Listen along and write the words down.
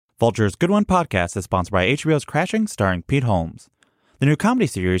Vulture's Good One podcast is sponsored by HBO's Crashing, starring Pete Holmes. The new comedy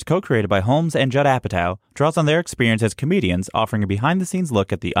series, co-created by Holmes and Judd Apatow, draws on their experience as comedians, offering a behind-the-scenes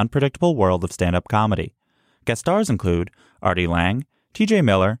look at the unpredictable world of stand-up comedy. Guest stars include Artie Lang, TJ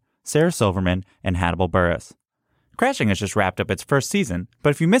Miller, Sarah Silverman, and Hannibal Buress. Crashing has just wrapped up its first season,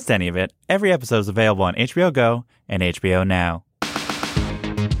 but if you missed any of it, every episode is available on HBO Go and HBO Now.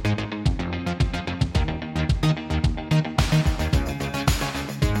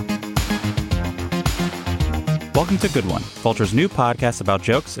 Welcome to Good One, Vulture's new podcast about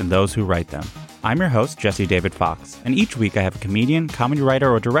jokes and those who write them. I'm your host, Jesse David Fox, and each week I have a comedian, comedy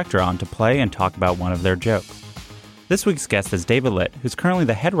writer, or director on to play and talk about one of their jokes. This week's guest is David Litt, who's currently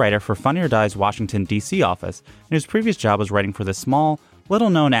the head writer for Funny or Die's Washington, D.C. office, and whose previous job was writing for the small,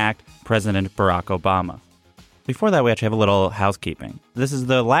 little-known act, President Barack Obama. Before that, we actually have a little housekeeping. This is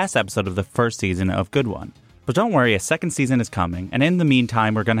the last episode of the first season of Good One. But don't worry, a second season is coming, and in the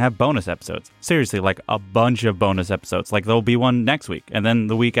meantime, we're going to have bonus episodes. Seriously, like a bunch of bonus episodes. Like, there'll be one next week, and then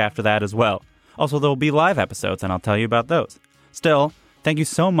the week after that as well. Also, there'll be live episodes, and I'll tell you about those. Still, thank you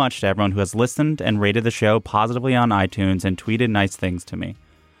so much to everyone who has listened and rated the show positively on iTunes and tweeted nice things to me.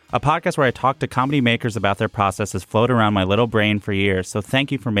 A podcast where I talk to comedy makers about their process has floated around my little brain for years, so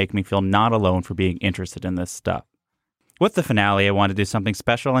thank you for making me feel not alone for being interested in this stuff. With the finale, I wanted to do something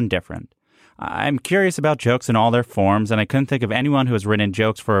special and different. I'm curious about jokes in all their forms, and I couldn't think of anyone who has written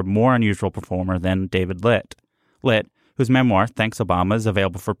jokes for a more unusual performer than David Litt. Litt, whose memoir, Thanks Obama, is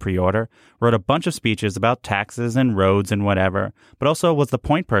available for pre-order, wrote a bunch of speeches about taxes and roads and whatever, but also was the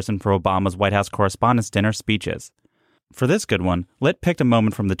point person for Obama's White House Correspondents' Dinner speeches. For this Good One, Litt picked a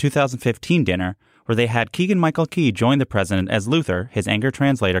moment from the 2015 dinner where they had Keegan-Michael Key join the president as Luther, his anger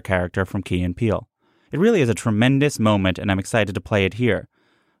translator character from Key and Peele. It really is a tremendous moment, and I'm excited to play it here.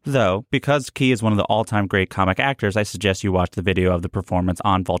 Though, because Key is one of the all-time great comic actors, I suggest you watch the video of the performance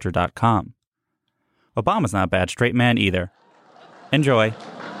on Vulture.com. Obama's not a bad straight man either. Enjoy.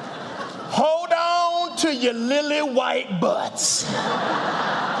 Hold on to your lily white butts.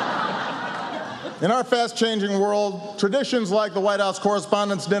 In our fast-changing world, traditions like the White House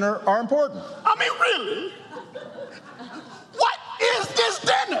Correspondents' Dinner are important. I mean, really? What is this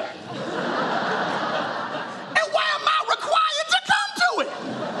dinner? And why am I required to come to it?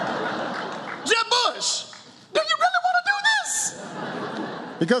 Jeb Bush, do you really want to do this?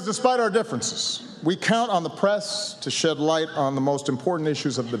 Because despite our differences, we count on the press to shed light on the most important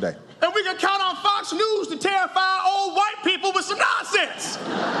issues of the day. And we can count on Fox News to terrify old white people with some nonsense.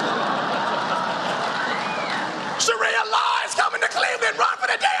 Sharia law is coming to Cleveland. Run for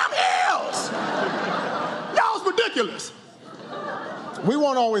the damn hills. Y'all's ridiculous. We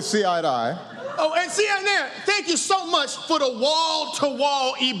won't always see eye to eye. Oh, and CNN, thank you so much for the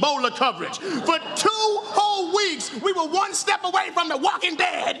wall-to-wall Ebola coverage. For 2 whole weeks, we were one step away from the Walking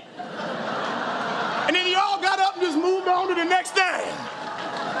Dead. And then you all got up and just moved on to the next thing.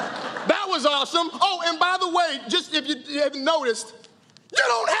 That was awesome. Oh, and by the way, just if you haven't noticed, you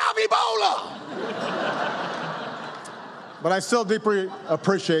don't have Ebola. But I still deeply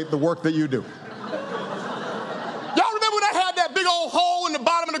appreciate the work that you do. Y'all remember when I had that big old hole in the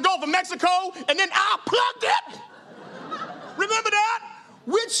bottom of the Gulf of Mexico, and then I plugged it? Remember that?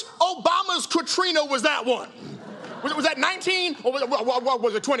 Which Obama's Katrina was that one? Was that 19, or was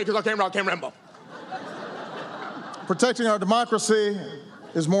it 20, because I can't remember. Protecting our democracy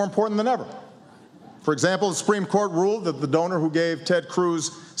is more important than ever. For example, the Supreme Court ruled that the donor who gave Ted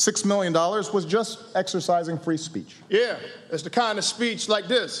Cruz $6 million was just exercising free speech. Yeah, it's the kind of speech like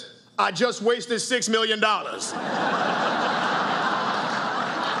this. I just wasted $6 million.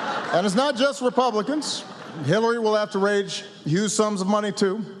 And it's not just Republicans. Hillary will have to raise huge sums of money,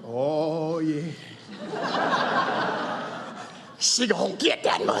 too. Oh, yeah. She gonna get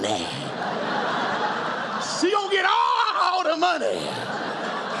that money. She gonna get all the money.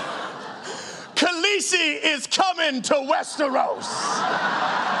 Khaleesi is coming to Westeros.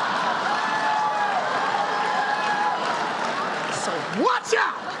 So watch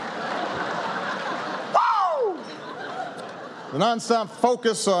out. Woo! The nonstop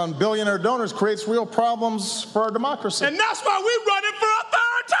focus on billionaire donors creates real problems for our democracy. And that's why we're running for a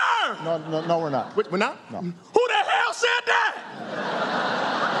third term. No, we're not. We're not? No. Who the hell said that?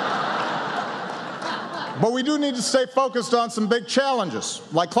 But we do need to stay focused on some big challenges,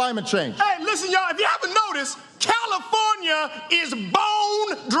 like climate change. Hey, listen, y'all, if you haven't noticed, California is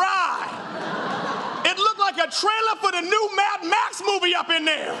bone dry. It looked like a trailer for the new Mad Max movie up in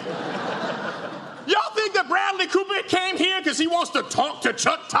there. Y'all think that Bradley Cooper came here because he wants to talk to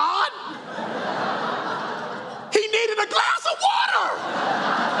Chuck Todd? He needed a glass of water.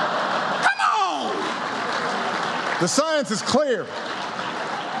 Come on. The science is clear.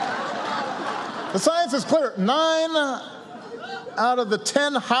 The science is clear. 9 out of the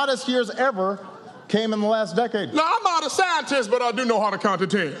 10 hottest years ever came in the last decade. Now, I'm not a scientist, but I do know how to count to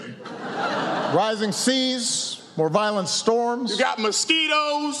 10. Rising seas, more violent storms. You got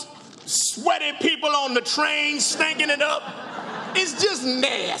mosquitoes, sweaty people on the train stinking it up. It's just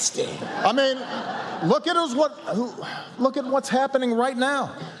nasty. I mean, look at what's happening right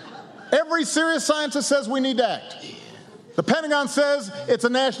now. Every serious scientist says we need to act. The Pentagon says it's a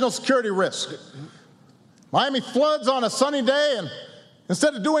national security risk. Miami floods on a sunny day, and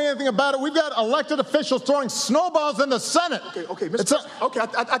instead of doing anything about it, we've got elected officials throwing snowballs in the Senate. Okay, Mr.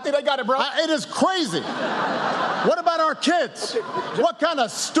 I think I got it, bro. It is crazy. What about our kids? Okay. What kind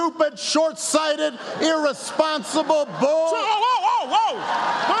of stupid, short-sighted, irresponsible bull? Whoa!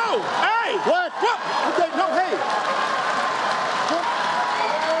 Hey! What? Okay, no, hey.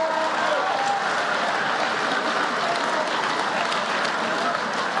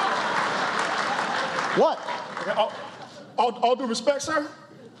 What? All due respect, sir,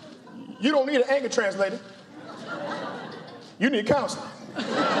 you don't need an anger translator. You need counseling.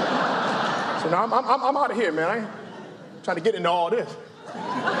 So now I'm out of here, man. I ain't trying to get into all this.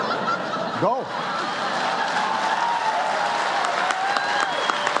 Go.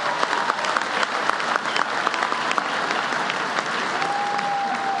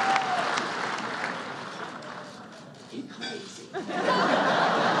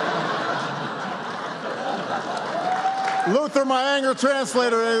 Luther, my anger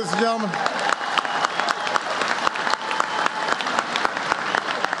translator, ladies and gentlemen.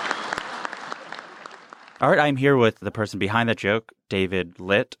 All right, I'm here with the person behind the joke, David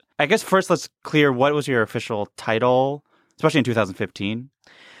Litt. I guess first let's clear what was your official title, especially in 2015?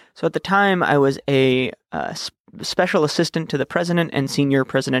 So at the time, I was a special assistant to the president and senior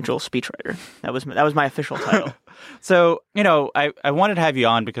presidential speechwriter. That was my official title. So, I wanted to have you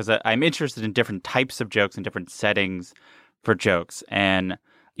on because I'm interested in different types of jokes and different settings for jokes. And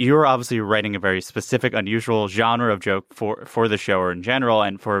you're obviously writing a very specific, unusual genre of joke for the show or in general,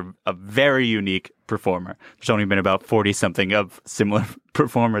 and for a very unique performer. There's only been about 40-something of similar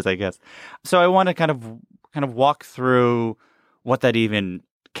performers, I guess. So I want to kind of walk through what that even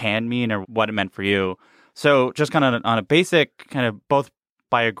can mean or what it meant for you. So just kind of on a basic, kind of both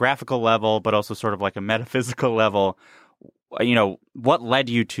biographical level, but also sort of like a metaphysical level, what led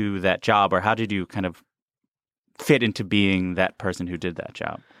you to that job, or how did you kind of fit into being that person who did that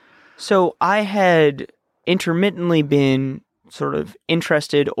job? So I had intermittently been sort of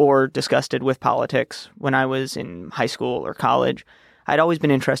interested or disgusted with politics when I was in high school or college. I'd always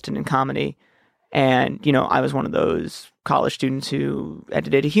been interested in comedy. And, I was one of those college students who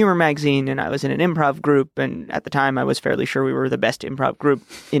edited a humor magazine, and I was in an improv group. And at the time, I was fairly sure we were the best improv group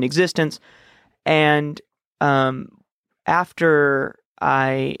in existence. And after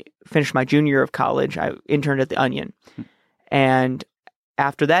I finished my junior year of college, I interned at The Onion. And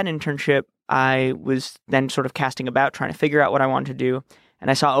after that internship, I was then sort of casting about, trying to figure out what I wanted to do. And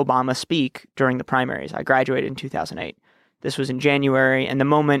I saw Obama speak during the primaries. I graduated in 2008. This was in January, and the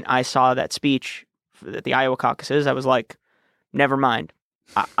moment I saw that speech at the Iowa caucuses, I was like, never mind.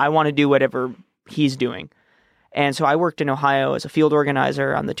 I want to do whatever he's doing. And so I worked in Ohio as a field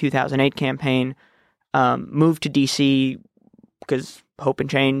organizer on the 2008 campaign, moved to D.C. because hope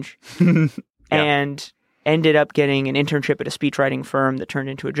and change, and ended up getting an internship at a speechwriting firm that turned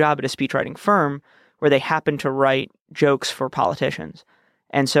into a job at a speechwriting firm where they happened to write jokes for politicians.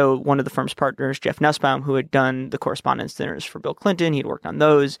 And so one of the firm's partners, Jeff Nussbaum, who had done the correspondence dinners for Bill Clinton, he'd worked on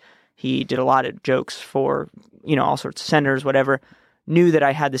those. He did a lot of jokes for, all sorts of senators, whatever, knew that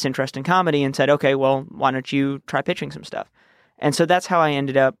I had this interest in comedy and said, okay, well, why don't you try pitching some stuff? And so that's how I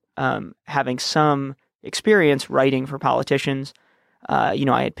ended up having some experience writing for politicians. I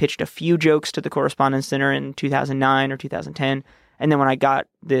had pitched a few jokes to the correspondence dinner in 2009 or 2010. And then when I got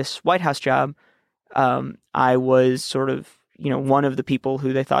this White House job, I was sort of, one of the people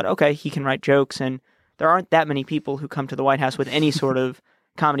who they thought, okay, he can write jokes. And there aren't that many people who come to the White House with any sort of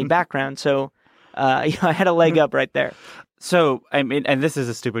comedy background. So, I had a leg up right there. So, I mean, and this is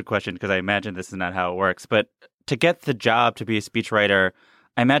a stupid question because I imagine this is not how it works, but to get the job to be a speechwriter,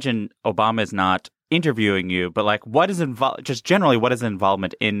 I imagine Obama is not interviewing you, but like what is involved, just generally, what is the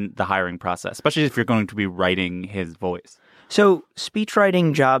involvement in the hiring process, especially if you're going to be writing his voice? So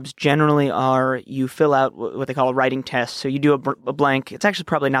speechwriting jobs generally are you fill out what they call a writing test. So you do a blank. It's actually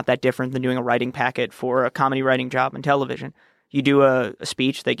probably not that different than doing a writing packet for a comedy writing job on television. You do a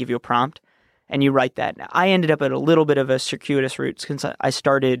speech, they give you a prompt, and you write that. Now, I ended up at a little bit of a circuitous route since I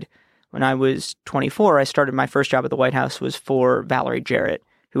started when I was 24. I started my first job at the White House was for Valerie Jarrett,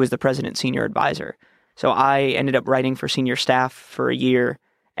 who was the president's senior advisor. So I ended up writing for senior staff for a year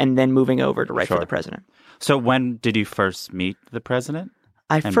and then moving over to write Sure. for the president. So when did you first meet the president?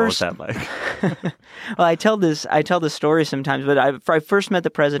 What was that like? Well, I tell this story sometimes, but I first met the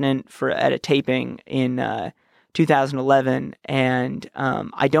president at a taping in 2011, and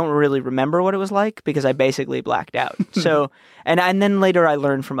I don't really remember what it was like because I basically blacked out. So, and then later I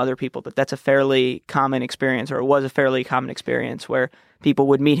learned from other people that that's a fairly common experience, or it was a fairly common experience, where people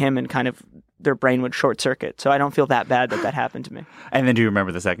would meet him and kind of their brain would short circuit. So I don't feel that bad that happened to me. And then do you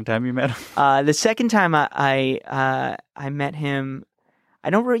remember the second time you met him? The second time I met him, I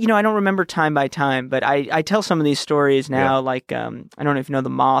don't remember time by time, but I tell some of these stories now. Yeah. Like I don't know if you know The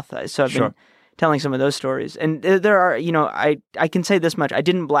Moth, so I've Sure. been telling some of those stories, and there are I can say this much: I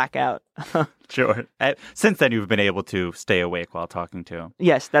didn't black out. Sure. Since then, you've been able to stay awake while talking to him.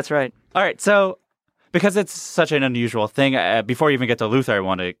 Yes, that's right. All right. So because it's such an unusual thing, before you even get to Luther, I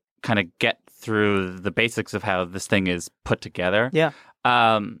want to kind of get through the basics of how this thing is put together. Yeah.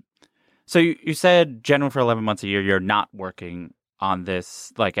 So you said, generally, for 11 months a year, you're not working on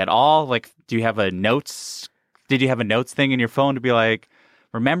this like at all. Like, do you have a notes? Did you have a notes thing in your phone to be like,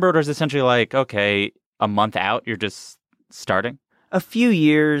 remember it, or is it essentially like, okay, a month out, you're just starting? A few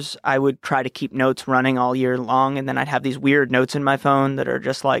years, I would try to keep notes running all year long, and then I'd have these weird notes in my phone that are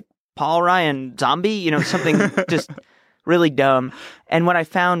just like, Paul Ryan, zombie, something just really dumb. And what I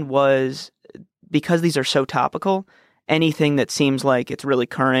found was, because these are so topical, anything that seems like it's really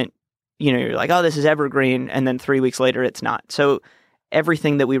current, you're like, oh, this is evergreen, and then 3 weeks later, it's not. So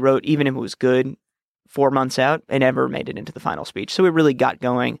everything that we wrote, even if it was good, 4 months out, it never made it into the final speech. So we really got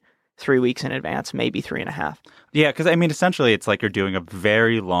going 3 weeks in advance, maybe 3.5. Yeah, because I mean, essentially, it's like you're doing a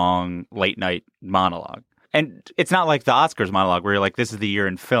very long late night monologue. And it's not like the Oscars monologue where you're like, this is the year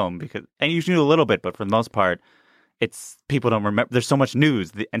in film, and you do a little bit, but for the most part, it's people don't remember. There's so much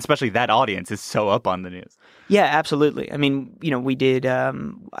news, and especially that audience is so up on the news. Yeah, absolutely. I mean, we did, I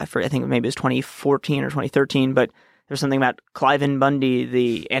think maybe it was 2014 or 2013, but there's something about Cliven Bundy,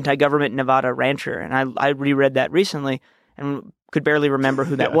 the anti-government Nevada rancher, and I reread that recently and could barely remember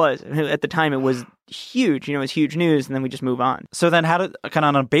who that was. At the time, it was huge. It was huge news, and then we just move on. So then, kind of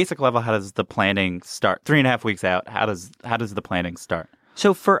on a basic level, how does the planning start? 3.5 weeks out, how does the planning start?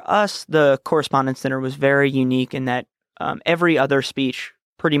 So for us, the Correspondence Dinner was very unique in that every other speech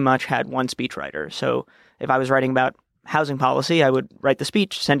pretty much had one speechwriter. So if I was writing about housing policy, I would write the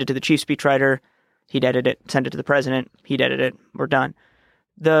speech, send it to the chief speechwriter, he'd edit it, send it to the president, he'd edit it, we're done.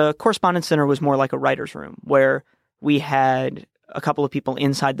 The Correspondence Dinner was more like a writer's room, where we had a couple of people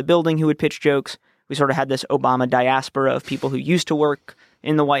inside the building who would pitch jokes. We sort of had this Obama diaspora of people who used to work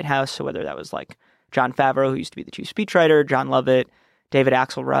in the White House. So whether that was like Jon Favreau, who used to be the chief speechwriter, John Lovett, David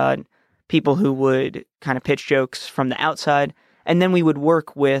Axelrod, people who would kind of pitch jokes from the outside. And then we would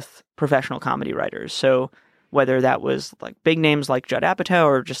work with professional comedy writers. So whether that was like big names like Judd Apatow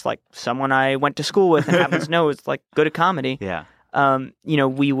or just like someone I went to school with and happens to know is like good at comedy. Yeah.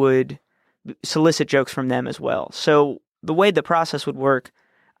 We would solicit jokes from them as well. So the way the process would work,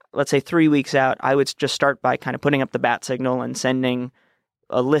 let's say 3 weeks out, I would just start by kind of putting up the bat signal and sending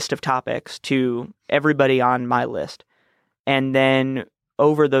a list of topics to everybody on my list. And then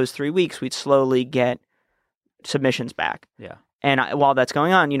over those 3 weeks, we'd slowly get submissions back. Yeah. And while that's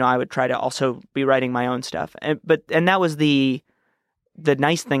going on, I would try to also be writing my own stuff. And that was the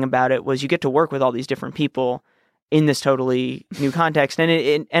nice thing about it, was you get to work with all these different people in this totally new context.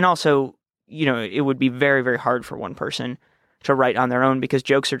 And also, it would be very, very hard for one person to write on their own, because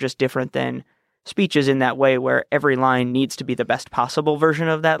jokes are just different than speeches in that way, where every line needs to be the best possible version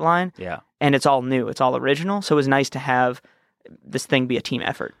of that line. Yeah. And it's all new. It's all original. So it was nice to have this thing be a team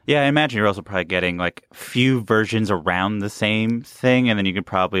effort. Yeah, I imagine you're also probably getting like few versions around the same thing, and then you could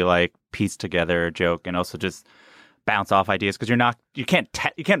probably like piece together a joke and also just bounce off ideas, because you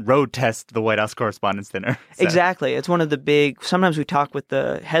can't road test the White House Correspondence Dinner. So. Exactly. It's one of the big. Sometimes we talk with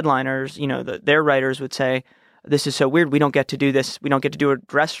the headliners. Their writers would say, "This is so weird. We don't get to do this. We don't get to do a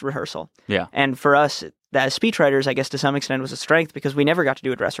dress rehearsal." Yeah. And for us, as speechwriters, I guess to some extent was a strength, because we never got to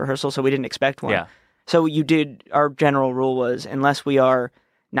do a dress rehearsal, so we didn't expect one. Yeah. So our general rule was, unless we are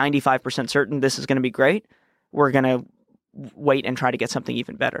 95% certain this is going to be great, we're going to wait and try to get something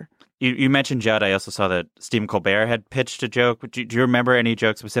even better. You mentioned Judd. I also saw that Stephen Colbert had pitched a joke. Do you remember any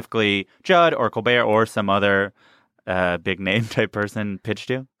jokes specifically Judd or Colbert or some other big name type person pitched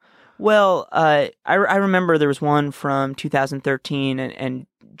you? Well, I remember there was one from 2013, and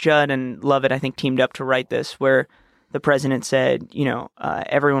Judd and Lovett, I think, teamed up to write this, where the president said,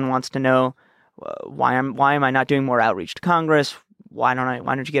 everyone wants to know why am I not doing more outreach to Congress? Why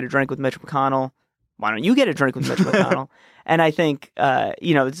don't you get a drink with Mitch McConnell? Why don't you get a drink with Mitch McConnell? And I think,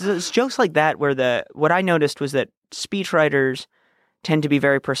 it's jokes like that where what I noticed was that speechwriters tend to be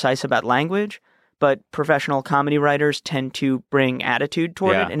very precise about language, but professional comedy writers tend to bring attitude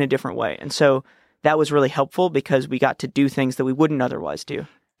toward it in a different way. And so that was really helpful because we got to do things that we wouldn't otherwise do.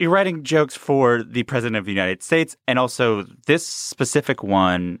 You're writing jokes for the President of the United States, and also this specific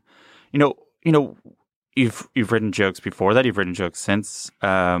one, you've written jokes before that. You've written jokes since.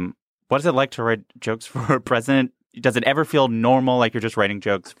 What is it like to write jokes for a president? Does it ever feel normal, like you're just writing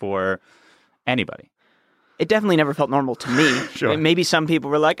jokes for anybody? It definitely never felt normal to me. Sure. Maybe some people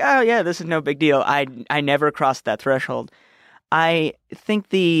were like, oh, yeah, this is no big deal. I never crossed that threshold. I think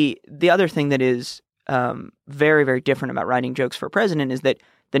the other thing that is very, very different about writing jokes for a president is that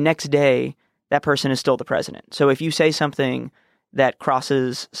the next day, that person is still the president. So if you say something that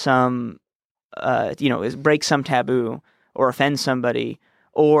crosses some, breaks some taboo or offends somebody,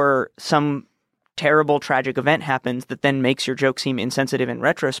 or some terrible, tragic event happens that then makes your joke seem insensitive in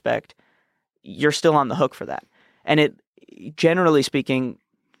retrospect, you're still on the hook for that. And generally speaking,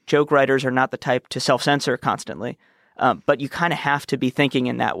 joke writers are not the type to self-censor constantly. But you kind of have to be thinking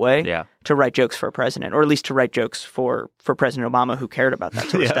in that way to write jokes for a president, or at least to write jokes for President Obama, who cared about that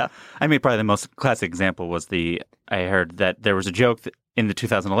sort of stuff. I mean, probably the most classic example was I heard that there was a joke in the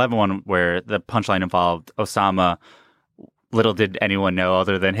 2011 one where the punchline involved Osama. Little did anyone know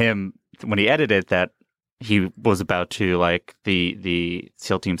other than him when he edited that he was about to, like, the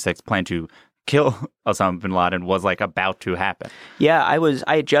SEAL Team 6 plan to kill Osama bin Laden was like about to happen. Yeah,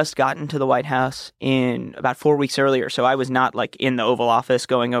 I had just gotten to the White House in about 4 weeks earlier, so I was not like in the Oval Office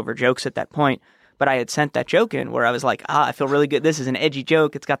going over jokes at that point, but I had sent that joke in where I was like, I feel really good. This is an edgy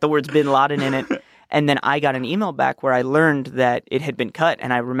joke. It's got the words bin Laden in it. And then I got an email back where I learned that it had been cut,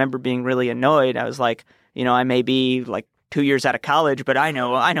 and I remember being really annoyed. I was like, I may be like 2 years out of college, but I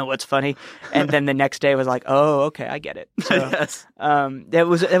know what's funny. And then the next day I was like, oh, okay, I get it. So Yes. There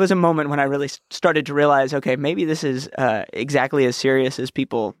was a moment when I really started to realize, okay, maybe this is exactly as serious as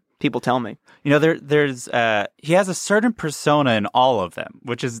people tell me. There's he has a certain persona in all of them,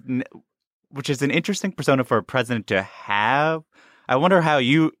 which is an interesting persona for a president to have. I wonder how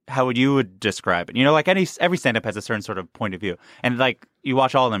you would describe it. Like every stand-up has a certain sort of point of view, and like you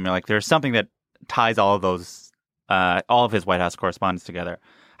watch all of them, you're like, there's something that ties all of those. All of his White House correspondence together.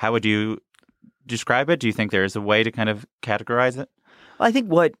 How would you describe it? Do you think there is a way to kind of categorize it? Well, I think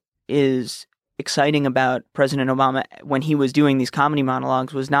what is exciting about President Obama when he was doing these comedy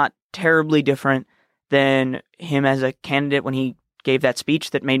monologues was not terribly different than him as a candidate when he gave that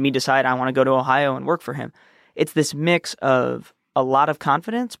speech that made me decide I want to go to Ohio and work for him. It's this mix of a lot of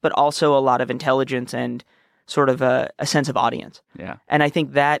confidence, but also a lot of intelligence and sort of a sense of audience. Yeah. And I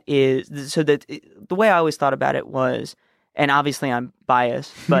think that is, so that the way I always thought about it was, and obviously I'm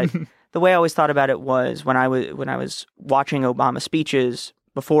biased, but the way I always thought about it was when I was watching Obama speeches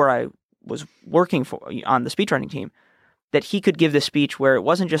before I was working on the speechwriting team, that he could give the speech where it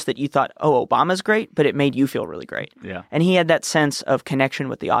wasn't just that you thought, oh, Obama's great, but it made you feel really great. Yeah. And he had that sense of connection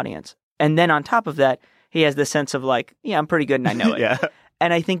with the audience. And then on top of that, he has the sense of like, yeah, I'm pretty good and I know it. Yeah.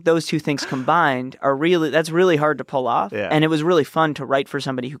 And I think those two things combined that's really hard to pull off. Yeah. And it was really fun to write for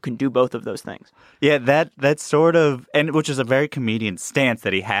somebody who can do both of those things. Yeah, that sort of, and which is a very comedian stance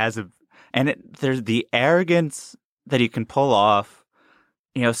that he has, there's the arrogance that he can pull off,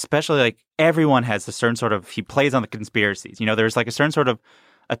 especially like everyone has a certain sort of, he plays on the conspiracies. There's like a certain sort of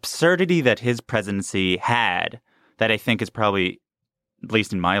absurdity that his presidency had that I think is probably, at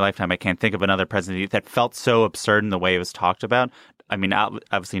least in my lifetime, I can't think of another presidency that felt so absurd in the way it was talked about. I mean,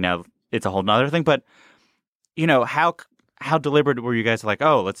 obviously now it's a whole nother thing, but how deliberate were you guys? Like,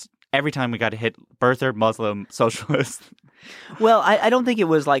 every time we got to hit birther, Muslim, socialist. Well, I don't think it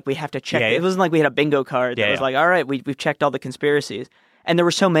was like we have to check. It wasn't like we had a bingo card that was like, all right, we've checked all the conspiracies, and there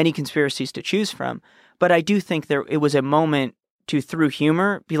were so many conspiracies to choose from. But I do think it was a moment to, through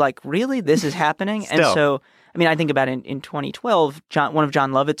humor, be like, really, this is happening. And so, I mean, I think about in 2012, one of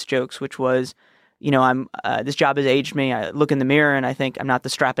John Lovett's jokes, which was, this job has aged me. I look in the mirror and I think I'm not the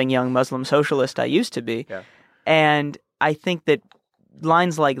strapping young Muslim socialist I used to be. Yeah. And I think that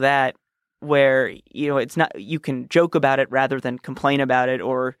lines like that, where, it's not, you can joke about it rather than complain about it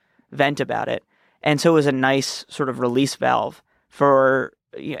or vent about it. And so it was a nice sort of release valve for,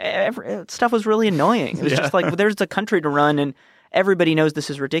 stuff was really annoying. It was just like, there's a country to run and everybody knows this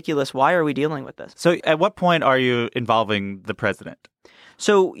is ridiculous. Why are we dealing with this? So at what point are you involving the president?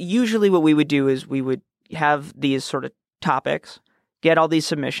 So usually what we would do is we would have these sort of topics, get all these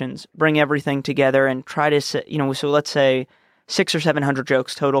submissions, bring everything together and try to, so let's say 600 or 700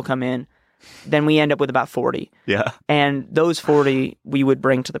 jokes total come in. Then we end up with about 40. Yeah. And those 40 we would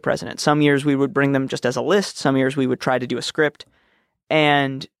bring to the president. Some years we would bring them just as a list. Some years we would try to do a script.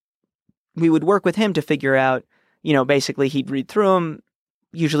 And we would work with him to figure out, basically he'd read through them,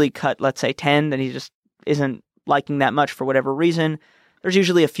 usually cut, let's say, 10 that he just isn't liking that much for whatever reason. There's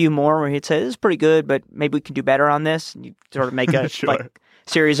usually a few more where he'd say, this is pretty good, but maybe we can do better on this. And you sort of make a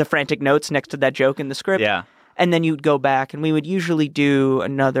series of frantic notes next to that joke in the script. Yeah. And then you'd go back, and we would usually do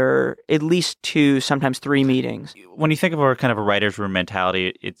another, at least 2, sometimes 3 meetings. When you think of a kind of a writer's room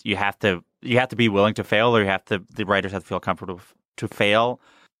mentality, you have to be willing to fail, or the writers have to feel comfortable to fail.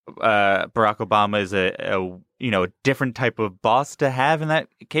 Barack Obama is a different type of boss to have in that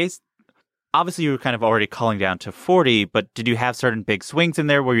case. Obviously, you were kind of already calling down to 40, but did you have certain big swings in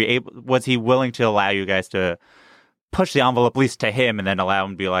there? Was he willing to allow you guys to push the envelope, at least to him, and then allow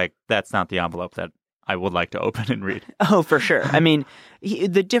him to be like, that's not the envelope that I would like to open and read? Oh, for sure. I mean,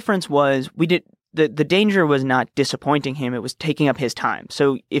 the difference was the danger was not disappointing him. It was taking up his time.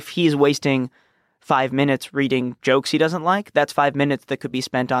 So if he's wasting 5 minutes reading jokes he doesn't like, that's 5 minutes that could be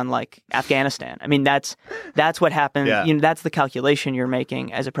spent on like Afghanistan. I mean, that's what happened. Yeah. That's the calculation you're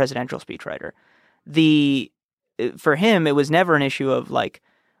making as a presidential speechwriter. For him, it was never an issue of like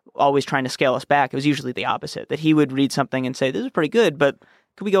always trying to scale us back. It was usually the opposite, that he would read something and say, this is pretty good, but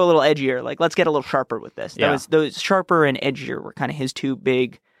could we go a little edgier? Like, let's get a little sharper with this. Yeah. Those sharper and edgier were kind of his 2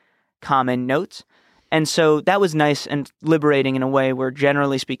 big common notes. And so that was nice and liberating in a way where,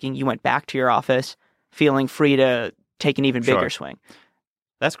 generally speaking, you went back to your office feeling free to take an even bigger swing.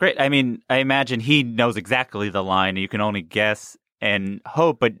 That's great. I mean, I imagine he knows exactly the line. You can only guess and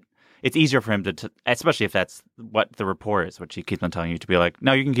hope, but it's easier for him to especially if that's what the rapport is, which he keeps on telling you to be like,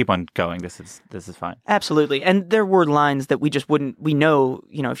 no, you can keep on going. This is fine. Absolutely. And there were lines that we just wouldn't, we know,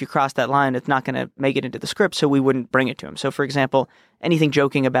 if you cross that line, it's not going to make it into the script, so we wouldn't bring it to him. So, for example, anything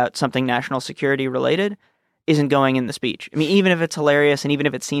joking about something national security related isn't going in the speech. I mean, even if it's hilarious and even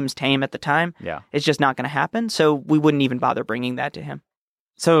if it seems tame at the time, it's just not going to happen. So we wouldn't even bother bringing that to him.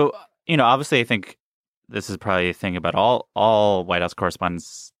 So, obviously I think this is probably a thing about all White House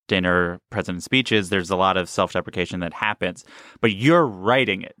correspondents' dinner president speeches. There's a lot of self-deprecation that happens, but you're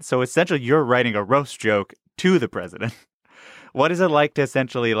writing it. So essentially you're writing a roast joke to the president. What is it like to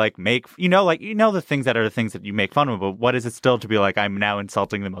essentially like make, the things that are the things that you make fun of, but what is it still to be like, I'm now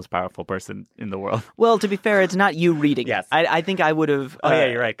insulting the most powerful person in the world? Well, to be fair, it's not you reading yes. it. I think I would have... Oh, yeah,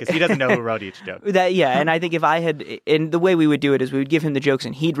 you're right, because he doesn't know who wrote each joke. And I think if I had... And the way we would do it is we would give him the jokes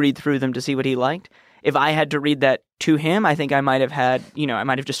and he'd read through them to see what he liked. If I had to read that to him, I think I might have had, I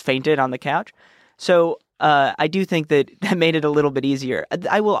might have just fainted on the couch. So I do think that made it a little bit easier.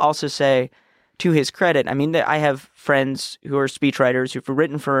 I will also say, to his credit, I mean, I have friends who are speechwriters who've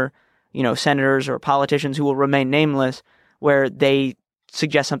written for, senators or politicians who will remain nameless, where they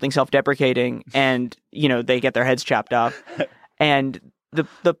suggest something self-deprecating and, they get their heads chopped off. And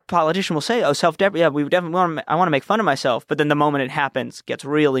the politician will say, oh, self-deprecating, yeah, we definitely I want to make fun of myself. But then the moment it happens, gets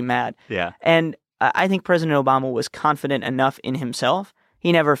really mad. Yeah. And I think President Obama was confident enough in himself.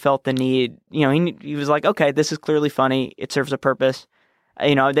 He never felt the need, he was like, okay, this is clearly funny. It serves a purpose.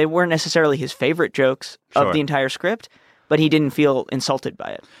 They weren't necessarily his favorite jokes of the entire script, but he didn't feel insulted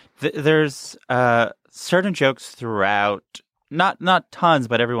by it. There's certain jokes throughout, not tons,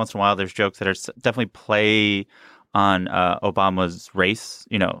 but every once in a while there's jokes that are definitely play on Obama's race,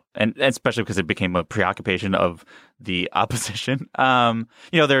 and especially because it became a preoccupation of the opposition.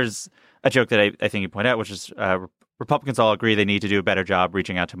 There's a joke that I think you point out, which is Republicans all agree they need to do a better job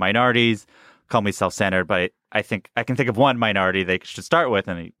reaching out to minorities. Call me self-centered, but I think I can think of one minority they should start with,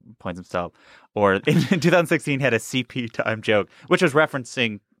 and he points himself. Or in 2016 had a CP time joke, which was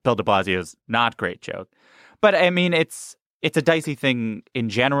referencing Bill de Blasio's not great joke. But I mean, it's a dicey thing in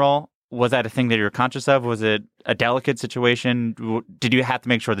general. Was that a thing that you were conscious of? Was it a delicate situation? Did you have to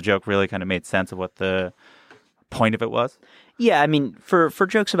make sure the joke really kind of made sense of what the point of it was? Yeah, I mean, for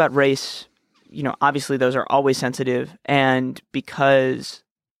jokes about race, obviously those are always sensitive. And because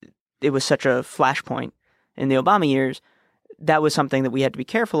it was such a flashpoint in the Obama years, that was something that we had to be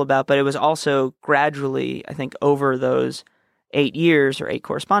careful about. But it was also gradually, I think, over those 8 years or 8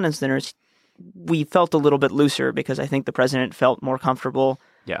 correspondence dinners, we felt a little bit looser because I think the president felt more comfortable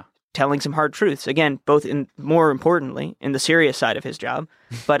telling some hard truths. Again, both more importantly, in the serious side of his job,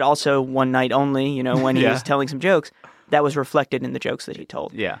 but also one night only, when he was telling some jokes, that was reflected in the jokes that he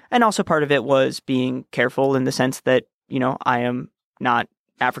told. Yeah. And also part of it was being careful in the sense that, I am not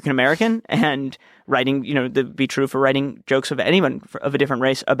African-American, and writing, be true for writing jokes of anyone of a different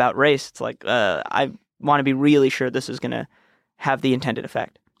race about race. It's like, I want to be really sure this is going to have the intended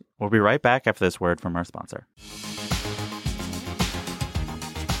effect. We'll be right back after this word from our sponsor.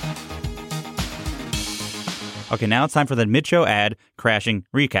 Okay, now it's time for the mid-show ad crashing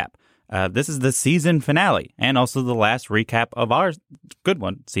recap. This is the season finale and also the last recap of our good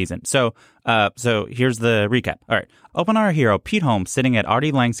one season. So here's the recap. All right. Open our hero, Pete Holmes, sitting at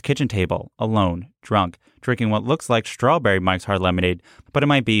Artie Lang's kitchen table, alone, drunk, drinking what looks like strawberry Mike's Hard Lemonade, but it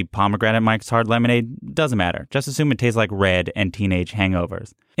might be pomegranate Mike's Hard Lemonade. Doesn't matter. Just assume it tastes like red and teenage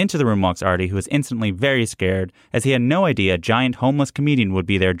hangovers. Into the room walks Artie, who is instantly very scared, as he had no idea a giant homeless comedian would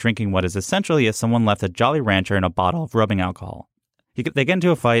be there drinking what is essentially as someone left a Jolly Rancher in a bottle of rubbing alcohol. They get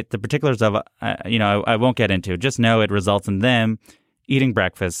into a fight. The particulars of I won't get into. Just know it results in them eating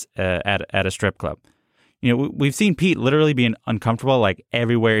breakfast at a strip club. We've seen Pete literally being uncomfortable like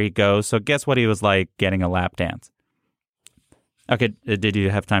everywhere he goes. So guess what he was like getting a lap dance? Okay, did you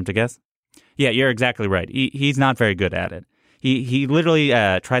have time to guess? Yeah, you're exactly right. He's not very good at it. He literally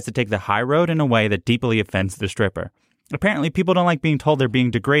tries to take the high road in a way that deeply offends the stripper. Apparently, people don't like being told they're being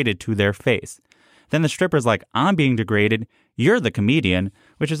degraded to their face. Then the stripper's like, I'm being degraded. You're the comedian,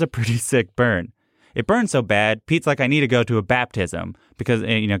 which is a pretty sick burn. It burns so bad, Pete's like, I need to go to a baptism because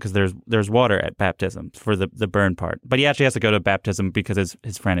there's water at baptism for the burn part. But he actually has to go to a baptism because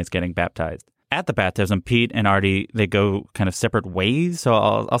his friend is getting baptized. At the baptism, Pete and Artie, they go kind of separate ways. So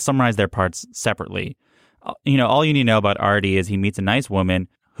I'll summarize their parts separately. All you need to know about Artie is he meets a nice woman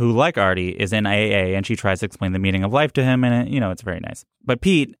who, like Artie, is in AA, and she tries to explain the meaning of life to him, and it's very nice. But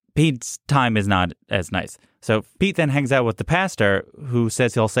Pete's time is not as nice. So Pete then hangs out with the pastor, who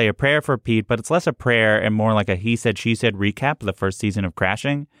says he'll say a prayer for Pete, but it's less a prayer and more like a he said, she said recap of the first season of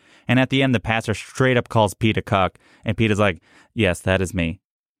Crashing. And at the end, the pastor straight up calls Pete a cuck, and Pete is like, yes, that is me.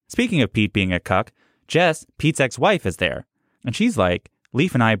 Speaking of Pete being a cuck, Jess, Pete's ex-wife, is there. And she's like,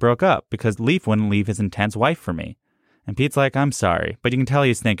 Leaf and I broke up because Leaf wouldn't leave his intense wife for me. And Pete's like, I'm sorry, but you can tell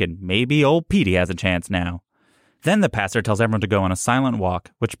he's thinking, maybe old Petey has a chance now. Then the pastor tells everyone to go on a silent walk,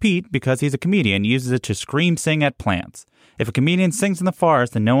 which Pete, because he's a comedian, uses it to scream sing at plants. If a comedian sings in the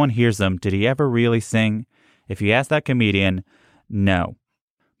forest and no one hears them, did he ever really sing? If you ask that comedian, no.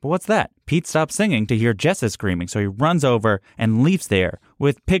 But what's that? Pete stops singing to hear Jess screaming, so he runs over and Leaf's there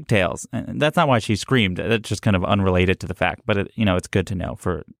with pigtails. And that's not why she screamed. That's just kind of unrelated to the fact, but it's good to know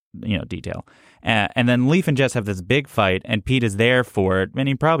for detail. And then Leaf and Jess have this big fight, and Pete is there for it, and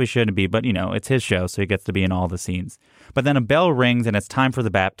he probably shouldn't be, but it's his show, so he gets to be in all the scenes. But then a bell rings, and it's time for the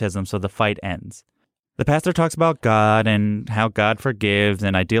baptism, so the fight ends. The pastor talks about God and how God forgives,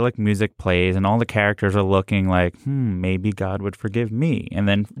 and idyllic music plays, and all the characters are looking like, maybe God would forgive me. And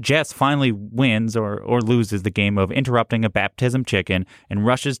then Jess finally wins or loses the game of interrupting a baptism chicken and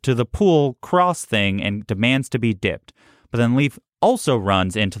rushes to the pool cross thing and demands to be dipped. But then Leaf also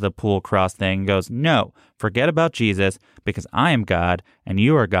runs into the pool cross thing and goes, no, forget about Jesus, because I am God and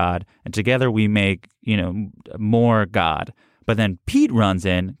you are God, and together we make, more God. But then Pete runs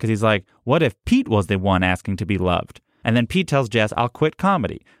in because he's like, what if Pete was the one asking to be loved? And then Pete tells Jess, I'll quit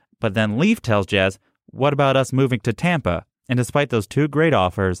comedy. But then Leaf tells Jess, what about us moving to Tampa? And despite those two great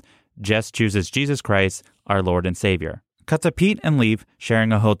offers, Jess chooses Jesus Christ, our Lord and Savior. Cut to Pete and Leaf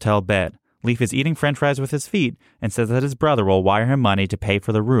sharing a hotel bed. Leaf is eating french fries with his feet and says that his brother will wire him money to pay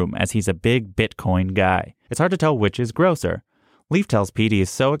for the room as he's a big Bitcoin guy. It's hard to tell which is grosser. Leaf tells Pete he is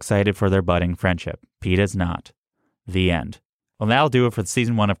so excited for their budding friendship. Pete is not. The end. Well, that'll do it for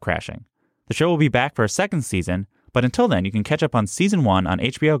season 1 of Crashing. The show will be back for a second season, but until then, you can catch up on season 1 on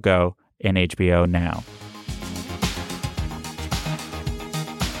HBO Go and HBO Now.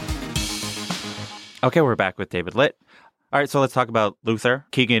 Okay, we're back with David Litt. All right, so let's talk about Luther.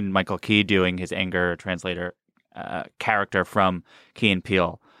 Keegan-Michael Key doing his anger translator character from Key and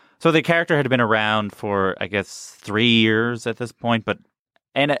Peele. So the character had been around for, I guess, 3 years at this point, but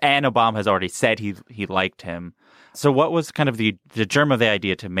and Obama has already said he liked him. So what was kind of the germ of the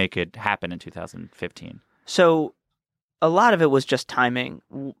idea to make it happen in 2015? So a lot of it was just timing.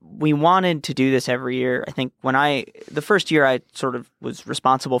 We wanted to do this every year. I think the first year I sort of was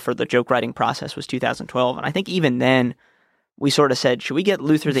responsible for the joke writing process was 2012. And I think even then we sort of said, should we get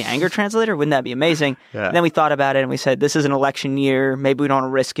Luther the anger translator? Wouldn't that be amazing? Yeah. And then we thought about it and we said, this is an election year. Maybe we don't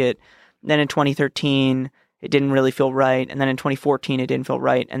want to risk it. Then in 2013, it didn't really feel right. And then in 2014, it didn't feel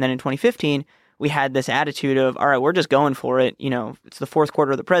right. And then in 2015, we had this attitude of, all right, we're just going for it. It's the fourth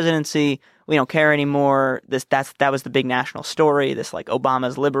quarter of the presidency. We don't care anymore. That was the big national story. This like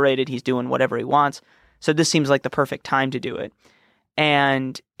Obama's liberated. He's doing whatever he wants. So this seems like the perfect time to do it.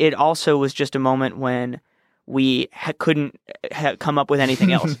 And it also was just a moment when we couldn't come up with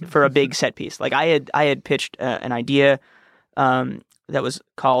anything else for a big set piece. Like I had pitched an idea that was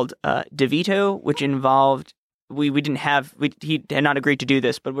called DeVito, which involved he had not agreed to do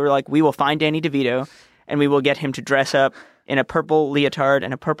this, but we were like, we will find Danny DeVito and we will get him to dress up in a purple leotard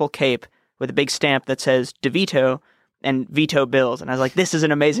and a purple cape with a big stamp that says DeVito, and veto bills. And I was like, this is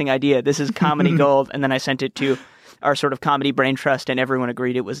an amazing idea. This is comedy gold. And then I sent it to our sort of comedy brain trust, and everyone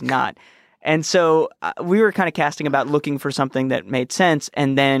agreed it was not. And so we were kind of casting about looking for something that made sense.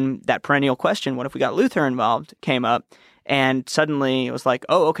 And then that perennial question, what if we got Luther involved, came up. And suddenly it was like,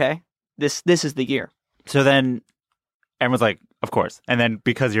 oh, okay, this is the year. So then everyone's like, of course. And then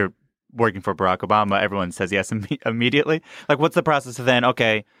because you're working for Barack Obama, everyone says yes immediately. Like, what's the process of then?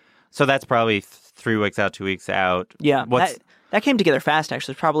 Okay, so that's probably 3 weeks out, 2 weeks out. Yeah, that came together fast,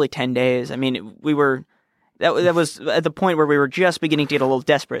 actually. Probably 10 days. I mean, we were... That was at the point where we were just beginning to get a little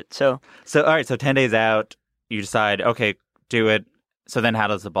desperate. So all right, so 10 days out, you decide, okay, do it. So then how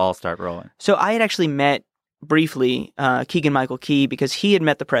does the ball start rolling? So I had actually met briefly Keegan-Michael Key because he had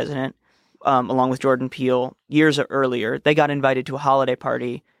met the president along with Jordan Peele years earlier. They got invited to a holiday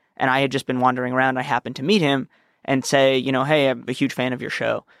party, and I had just been wandering around. I happened to meet him and say, hey, I'm a huge fan of your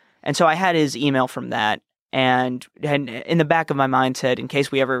show. And so I had his email from that, and in the back of my mind said, in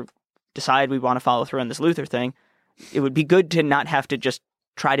case we ever decide we want to follow through on this Luther thing, it would be good to not have to just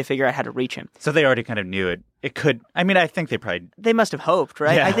try to figure out how to reach him. So they already kind of knew it. It could, I mean, I think they must have hoped,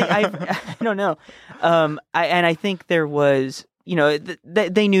 right? Yeah. I don't know. And I think there was,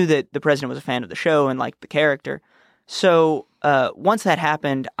 they knew that the president was a fan of the show and liked the character. So once that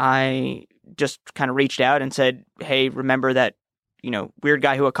happened, I just kind of reached out and said, hey, remember that, weird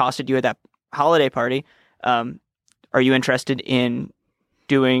guy who accosted you at that holiday party? Are you interested in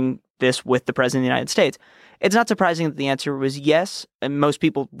doing this with the president of the United States? It's not surprising that the answer was yes. And most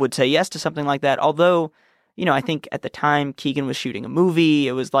people would say yes to something like that. Although, I think at the time Keegan was shooting a movie.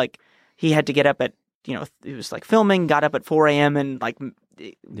 It was like he had to get up at, it was like filming, got up at 4 a.m. and like,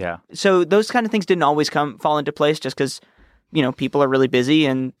 yeah. So those kind of things didn't always fall into place just because, people are really busy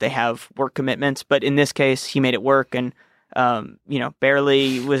and they have work commitments. But in this case, he made it work and,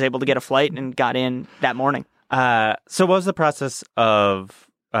 barely was able to get a flight and got in that morning. So what was the process of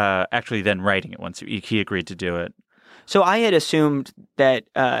actually then writing it once he agreed to do it? So I had assumed that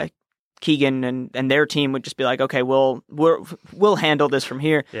Keegan and their team would just be like, okay, we'll handle this from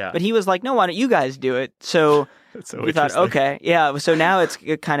here. Yeah. But he was like, no, why don't you guys do it? So we thought, okay, yeah. So now it's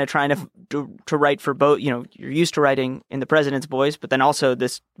kind of trying to write for both. You're used to writing in the president's voice, but then also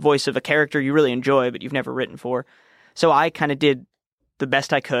this voice of a character you really enjoy, but you've never written for. So I kind of did the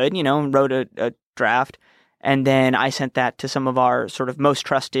best I could, and wrote a draft. And then I sent that to some of our sort of most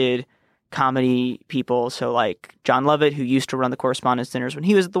trusted comedy people. So like John Lovett, who used to run the Correspondents' Dinners when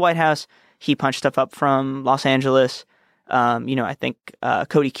he was at the White House, he punched stuff up from Los Angeles. I think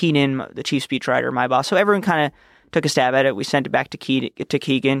Cody Keenan, the chief speechwriter, my boss. So everyone kind of took a stab at it. We sent it back to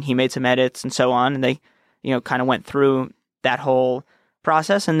Keegan. He made some edits and so on. And they, kind of went through that whole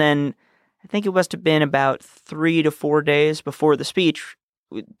process. And then I think it must have been about 3 to 4 days before the speech.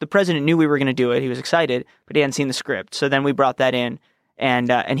 The president knew we were going to do it. He was excited, but he hadn't seen the script. So then we brought that in,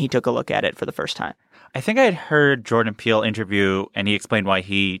 and he took a look at it for the first time. I think I had heard Jordan Peele interview, and he explained why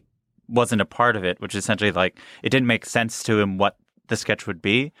he wasn't a part of it, which is essentially like it didn't make sense to him what the sketch would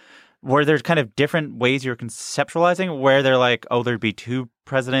be. Were there kind of different ways you're conceptualizing where they're like, oh, there'd be 2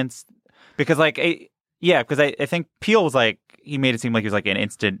 presidents? Because because I think Peele was like, he made it seem like he was like an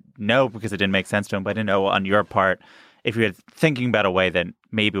instant no because it didn't make sense to him, but I didn't know on your part if you were thinking about a way that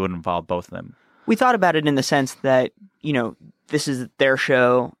maybe would involve both of them. We thought about it in the sense that, this is their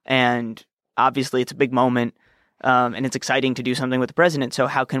show, and obviously it's a big moment, and it's exciting to do something with the president. So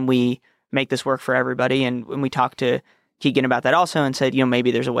how can we make this work for everybody? And when we talked to Keegan about that also and said,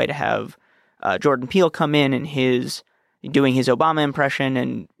 maybe there's a way to have Jordan Peele come in and doing his Obama impression.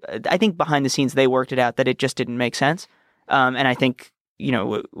 And I think behind the scenes, they worked it out that it just didn't make sense. And I think,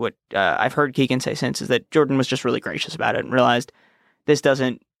 what I've heard Keegan say since is that Jordan was just really gracious about it and realized this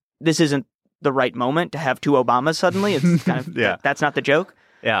isn't the right moment to have 2 Obamas suddenly. It's kind of, yeah. That's not the joke.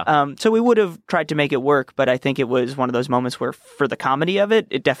 Yeah. So we would have tried to make it work, but I think it was one of those moments where for the comedy of it,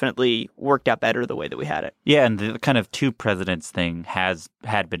 it definitely worked out better the way that we had it. Yeah, and the kind of 2 presidents thing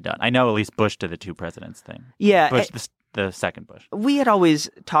had been done. I know at least Bush did the 2 presidents thing. Yeah. Bush, the second Bush. We had always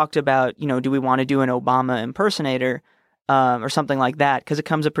talked about, do we want to do an Obama impersonator or something like that? Because it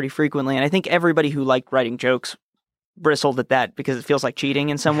comes up pretty frequently. And I think everybody who liked writing jokes bristled at that because it feels like cheating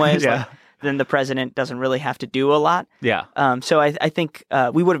in some ways. Yeah. Like, then the president doesn't really have to do a lot. Yeah. So I think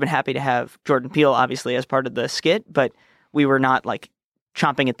we would have been happy to have Jordan Peele, obviously, as part of the skit, but we were not like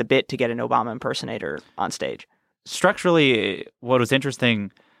chomping at the bit to get an Obama impersonator on stage. Structurally, what was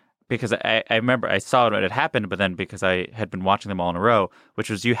interesting, because I remember I saw it when it happened, but then because I had been watching them all in a row, which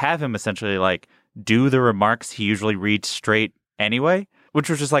was you have him essentially like do the remarks he usually reads straight anyway, which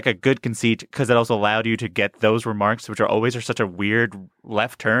was just like a good conceit because it also allowed you to get those remarks, which are always such a weird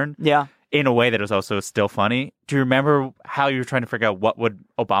left turn. Yeah. in a way that was also still funny. Do you remember how you were trying to figure out what would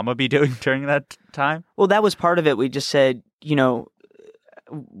Obama be doing during that time? Well, that was part of it. We just said,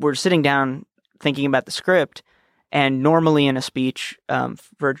 we're sitting down thinking about the script, and normally in a speech,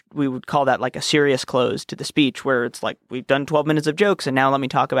 we would call that like a serious close to the speech, where it's like, we've done 12 minutes of jokes, and now let me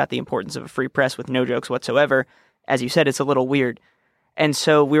talk about the importance of a free press with no jokes whatsoever. As you said, it's a little weird. And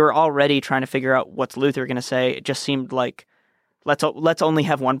so we were already trying to figure out what's Luther going to say. It just seemed like, let's only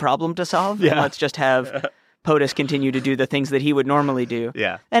have one problem to solve, and let's just have POTUS continue to do the things that he would normally do.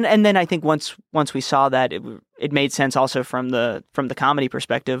 Yeah. And then I think once we saw that, it made sense also from the comedy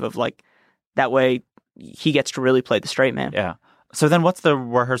perspective of like, that way he gets to really play the straight man. Yeah. So then what's the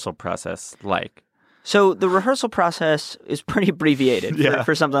rehearsal process like? So the rehearsal process is pretty abbreviated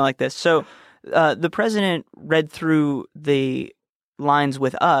for something like this. So the president read through the lines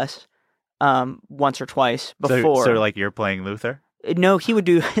with us once or twice before. So like you're playing Luther? No, he would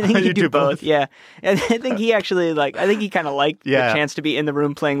do. I think he'd do both. Yeah, and I think he actually I think he kind of liked the chance to be in the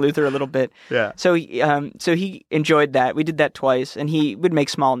room playing Luther a little bit. Yeah. So he enjoyed that. We did that twice, and he would make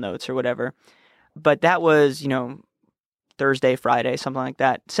small notes or whatever. But that was Thursday, Friday, something like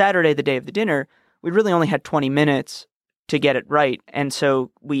that. Saturday, the day of the dinner, we really only had 20 minutes to get it right, and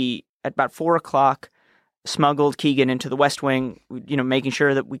so we at about 4:00 smuggled Keegan into the West Wing, making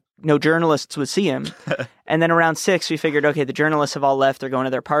sure that no journalists would see him. And then around 6, we figured, okay, the journalists have all left. They're going to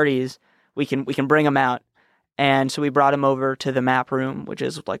their parties. We can bring them out. And so we brought him over to the map room, which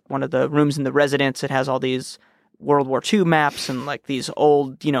is like one of the rooms in the residence. It has all these World War II maps and like these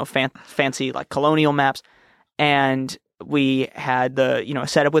old, fancy like colonial maps. And we had a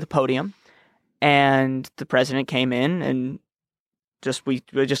setup with a podium. And the president came in and we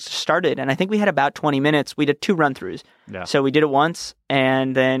just started, and I think we had about 20 minutes. We did 2 run-throughs. Yeah. So we did it once,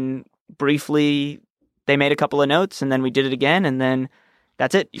 and then briefly they made a couple of notes, and then we did it again, and then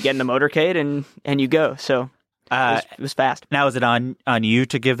that's it. You get in the motorcade, and you go. So it was fast. Now, is it on you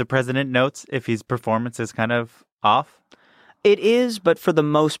to give the president notes if his performance is kind of off? It is, but for the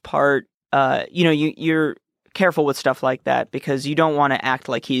most part, you're careful with stuff like that because you don't want to act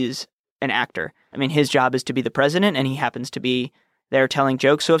like he's an actor. I mean, his job is to be the president, and he happens to be there telling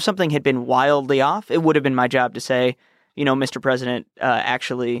jokes. So if something had been wildly off, it would have been my job to say, Mr. President,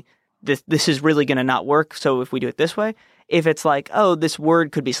 actually, this is really going to not work. So if we do it this way, if it's like, oh, this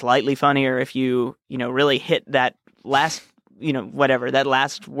word could be slightly funnier if you, really hit that last, that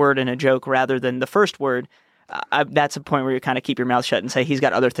last word in a joke rather than the first word, that's a point where you kind of keep your mouth shut and say he's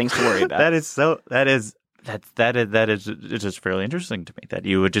got other things to worry about. That is just really interesting to me that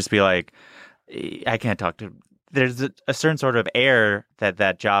you would just be like, I can't talk to. There's a certain sort of air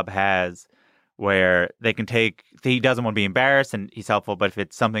that job has where he doesn't want to be embarrassed and he's helpful, but if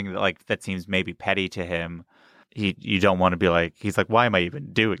it's something that seems maybe petty to him, you don't want to be like, he's like, why am I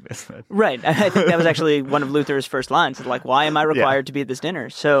even doing this? Right. I think that was actually one of Luther's first lines. Like, why am I required to be at this dinner?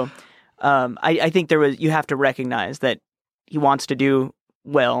 So I think you have to recognize that he wants to do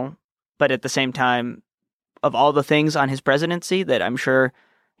well, but at the same time, of all the things on his presidency that I'm sure,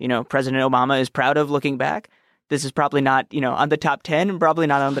 President Obama is proud of looking back, this is probably not, on the top 10 and probably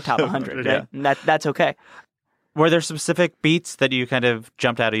not on the top 100. Right? And that's okay. Were there specific beats that you kind of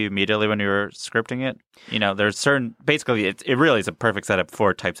jumped out at you immediately when you were scripting it? There's certain, basically, it really is a perfect setup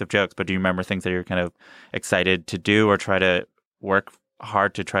for types of jokes, but do you remember things that you're kind of excited to do or try to work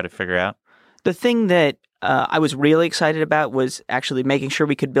hard to try to figure out? The thing that I was really excited about was actually making sure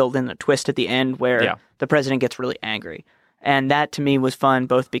we could build in a twist at the end where the president gets really angry. And that to me was fun,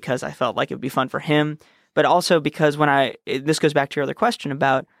 both because I felt like it would be fun for him, but also because this goes back to your other question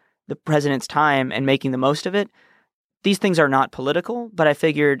about the president's time and making the most of it. These things are not political, but I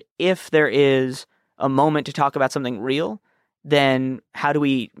figured if there is a moment to talk about something real, then how do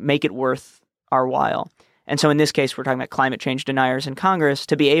we make it worth our while? And so in this case, we're talking about climate change deniers in Congress.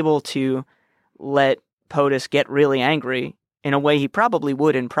 To be able to let POTUS get really angry in a way he probably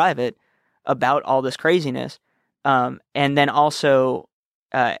would in private about all this craziness, and then also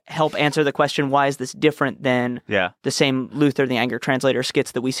help answer the question, why is this different than the same Luther the Anger Translator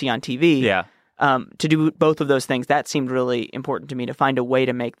skits that we see on TV? Yeah. To do both of those things, that seemed really important to me, to find a way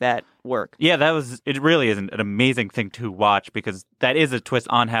to make that work. Yeah, it really is an amazing thing to watch because that is a twist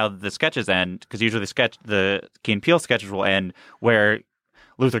on how the sketches end, because usually the Key and Peele sketches will end where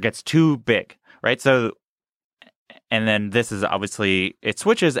Luther gets too big, right? So, and then this is obviously, it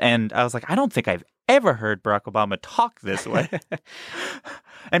switches, and I was like, I don't think I've ever heard Barack Obama talk this way.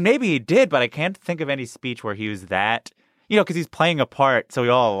 And maybe he did, but I can't think of any speech where he was that, because he's playing a part, so we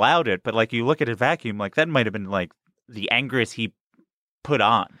all allowed it. But you look at a vacuum, that might have been the angriest he put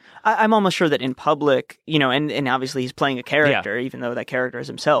on. I'm almost sure that in public, and obviously he's playing a character, even though that character is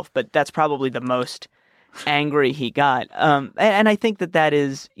himself, but that's probably the most angry he got. And I think that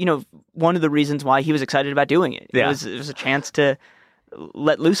is, one of the reasons why he was excited about doing it. Yeah. It was a chance to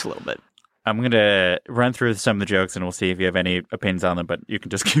let loose a little bit. I'm going to run through some of the jokes and we'll see if you have any opinions on them, but you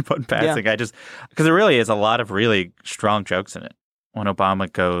can just keep on passing. Yeah. Because there really is a lot of really strong jokes in it. When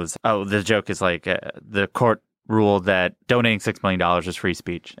Obama goes, the joke is like the court ruled that donating $6 million is free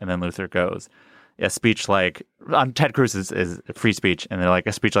speech. And then Luther goes, a speech like on Ted Cruz is free speech. And they're like,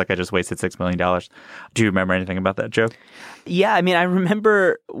 a speech like I just wasted $6 million. Do you remember anything about that joke? Yeah, I mean, I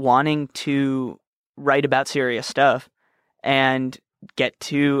remember wanting to write about serious stuff and get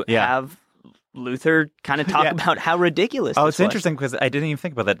to have Luther kind of talk about how ridiculous this it's was. interesting because I didn't even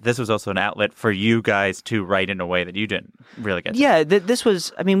think about that. This was also an outlet for you guys to write in a way that you didn't really get to. Yeah, this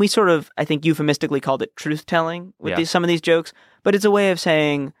was, I mean, we sort of, I think, euphemistically called it truth-telling with some of these jokes, but it's a way of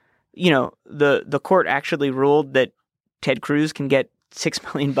saying, the court actually ruled that Ted Cruz can get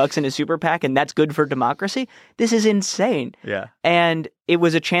 $6 million in his super PAC, and that's good for democracy. This is insane. Yeah. And it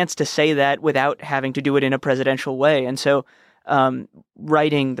was a chance to say that without having to do it in a presidential way. And so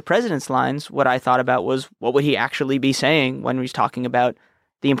writing the president's lines, what I thought about was what would he actually be saying when he's talking about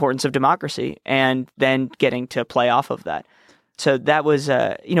the importance of democracy, and then getting to play off of that. So that was,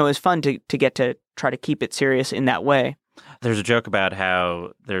 it was fun to get to try to keep it serious in that way. There's a joke about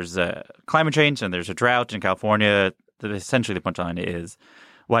how there's climate change and there's a drought in California. Essentially, the punchline is,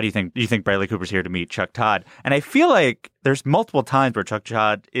 why do you think Bradley Cooper's here to meet Chuck Todd? And I feel like there's multiple times where Chuck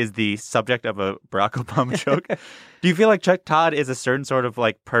Todd is the subject of a Barack Obama joke. Do you feel like Chuck Todd is a certain sort of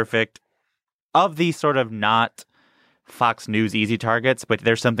like perfect of these sort of not Fox News easy targets, but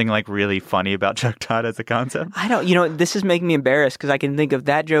there's something like really funny about Chuck Todd as a concept? I don't, this is making me embarrassed because I can think of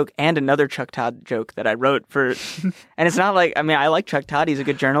that joke and another Chuck Todd joke that I wrote for, and it's not like, I mean, I like Chuck Todd. He's a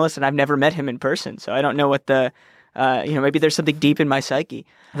good journalist and I've never met him in person. So I don't know what maybe there's something deep in my psyche.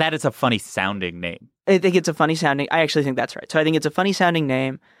 That is a funny sounding name. I think it's a funny sounding. I actually think that's right. So I think it's a funny sounding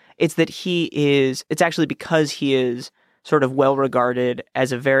name. It's that it's actually because he is sort of well regarded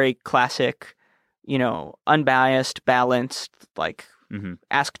as a very classic, unbiased, balanced, like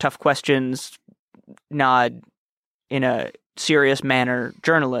ask tough questions, nod in a serious manner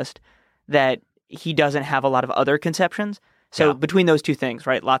journalist, that he doesn't have a lot of other conceptions. So between those two things,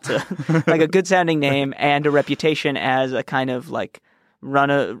 right, lots of like a good sounding name and a reputation as a kind of like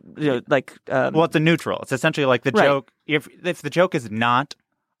well, it's a neutral. It's essentially like the joke. If the joke is not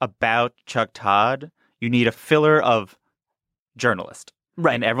about Chuck Todd, you need a filler of journalist.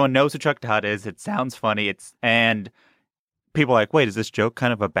 Right. And everyone knows who Chuck Todd is. It sounds funny. And people are like, wait, is this joke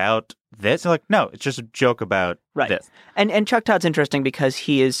kind of about this? And like, no, it's just a joke about this. And Chuck Todd's interesting because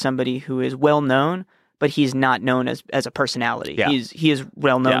he is somebody who is well known, but he's not known as a personality. Yeah. He is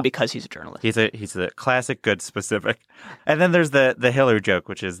well known because he's a journalist. He's the classic good specific. And then there's the Hillary joke,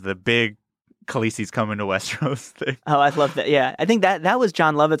 which is the big Khaleesi's coming to Westeros thing. Oh, I love that. Yeah, I think that was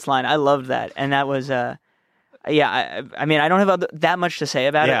John Lovett's line. I loved that, and that was I mean, I don't have that much to say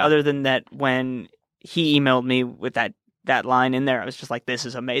about it other than that when he emailed me with that line in there, I was just like, this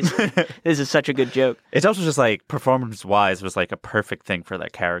is amazing. This is such a good joke. It's also just like performance-wise was like a perfect thing for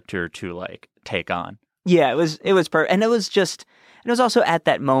that character to like take on. Yeah, it was perfect. And it was also at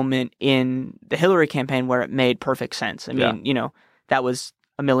that moment in the Hillary campaign where it made perfect sense. I mean, that was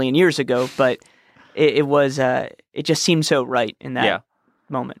a million years ago, but it just seemed so right in that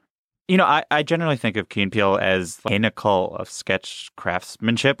moment. I generally think of Key & Peele as the pinnacle of sketch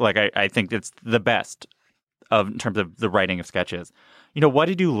craftsmanship. Like, I think it's the best in terms of the writing of sketches. What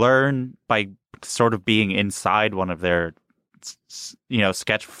did you learn by sort of being inside one of their,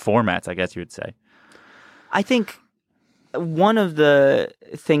 sketch formats, I guess you would say? I think one of the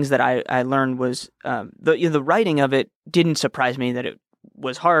things that I learned was the writing of it didn't surprise me that it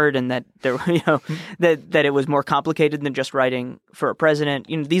was hard and that there that it was more complicated than just writing for a president.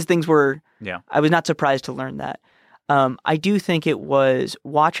 These things were. Yeah. I was not surprised to learn that. I do think it was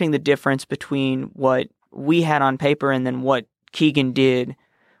watching the difference between what we had on paper and then what Keegan did,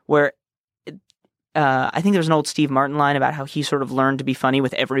 where I think there's an old Steve Martin line about how he sort of learned to be funny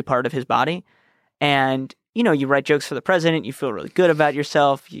with every part of his body. And, you write jokes for the president, you feel really good about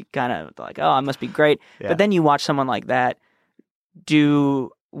yourself, you kind of like, oh, I must be great. Yeah. But then you watch someone like that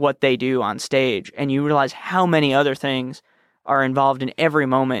do what they do on stage, and you realize how many other things are involved in every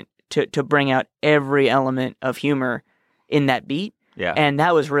moment to bring out every element of humor in that beat. Yeah. And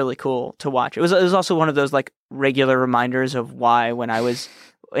that was really cool to watch. It was also one of those like regular reminders of why when I was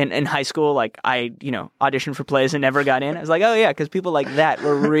in high school, like I auditioned for plays and never got in. I was like, oh yeah, because people like that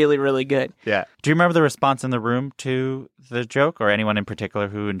were really, really good. Yeah. Do you remember the response in the room to the joke, or anyone in particular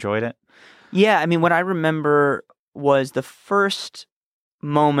who enjoyed it? Yeah, I mean, what I remember was the first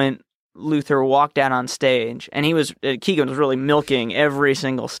moment Luther walked out on stage, and Keegan was really milking every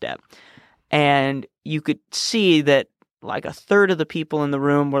single step. And you could see that like a third of the people in the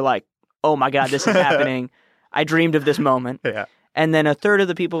room were like, oh my God, this is happening. I dreamed of this moment. Yeah. And then a third of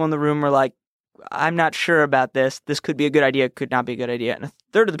the people in the room were like, I'm not sure about this. This could be a good idea, could not be a good idea. And a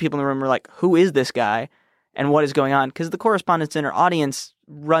third of the people in the room were like, who is this guy and what is going on? Because the Correspondents' Dinner audience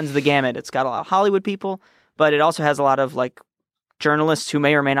runs the gamut. It's got a lot of Hollywood people, but it also has a lot of like journalists who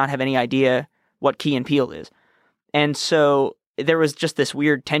may or may not have any idea what Key and Peele is. And so there was just this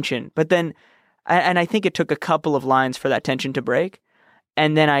weird tension. But then, and I think it took a couple of lines for that tension to break.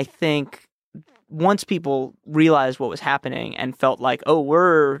 And then I think once people realized what was happening and felt like, oh,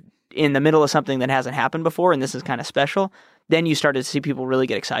 we're in the middle of something that hasn't happened before and this is kind of special, then you started to see people really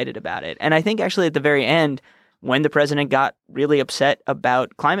get excited about it. And I think actually at the very end, when the president got really upset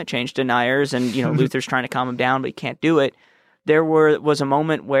about climate change deniers and, Luther's trying to calm him down, but he can't do it, there was a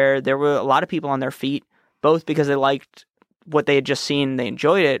moment where there were a lot of people on their feet, both because they liked what they had just seen, they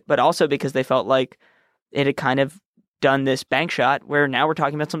enjoyed it, but also because they felt like it had kind of done this bank shot where now we're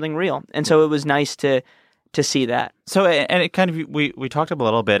talking about something real. And so it was nice to see that. So, and it kind of, we talked a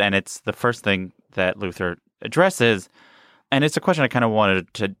little bit, and it's the first thing that Luther addresses, and it's a question I kind of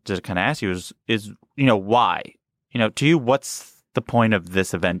wanted to kind of ask you is why? To you, what's the point of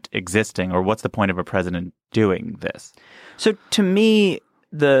this event existing, or what's the point of a president doing this? So to me,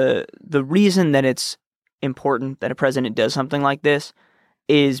 the reason that it's important that a president does something like this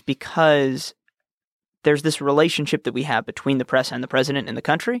is because there's this relationship that we have between the press and the president in the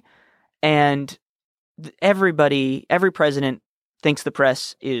country. And every president thinks the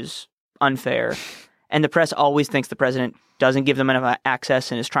press is unfair. And the press always thinks the president doesn't give them enough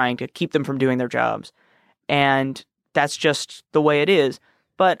access and is trying to keep them from doing their jobs. And that's just the way it is.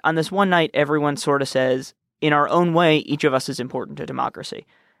 But on this one night, everyone sort of says, in our own way, each of us is important to democracy.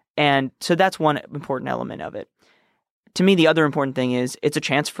 And so that's one important element of it. To me, the other important thing is it's a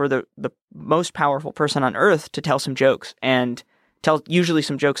chance for the most powerful person on earth to tell some jokes, and tell usually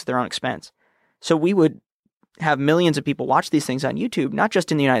some jokes at their own expense. So we would have millions of people watch these things on YouTube, not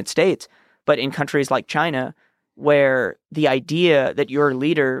just in the United States, but in countries like China, where the idea that your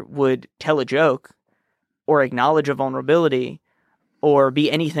leader would tell a joke or acknowledge a vulnerability or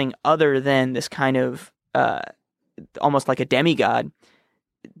be anything other than this kind of almost like a demigod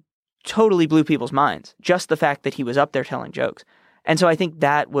totally blew people's minds. Just the fact that he was up there telling jokes. And so I think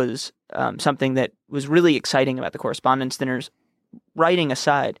that was something that was really exciting about the Correspondents' Dinners, writing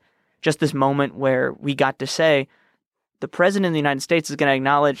aside just this moment where we got to say, the president of the United States is going to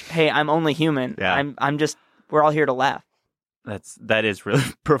acknowledge, hey, I'm only human. Yeah. We're all here to laugh. That is really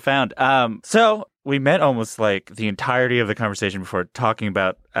profound. So we met almost like the entirety of the conversation before talking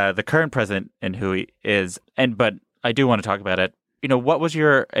about the current president and who he is. But I do want to talk about it. What was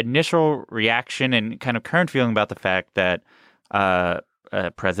your initial reaction and kind of current feeling about the fact that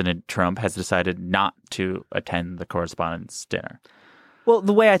President Trump has decided not to attend the Correspondents' Dinner? Well,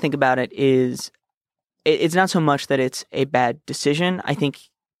 the way I think about it is it's not so much that it's a bad decision. I think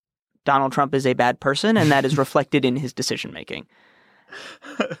Donald Trump is a bad person, and that is reflected in his decision-making.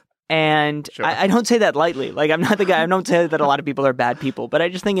 And sure. I don't say that lightly. Like, I'm not the guy, I don't say that a lot of people are bad people, but I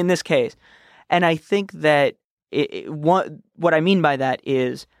just think in this case, and I think that what I mean by that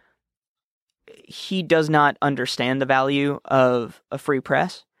is he does not understand the value of a free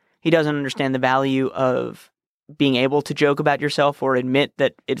press. He doesn't understand the value of being able to joke about yourself or admit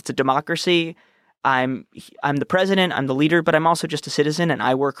that it's a democracy. I'm the president, I'm the leader, but I'm also just a citizen and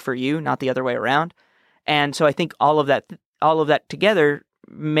I work for you, not the other way around. And so I think all of that together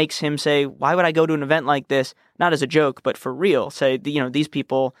makes him say, why would I go to an event like this, not as a joke, but for real? Say, these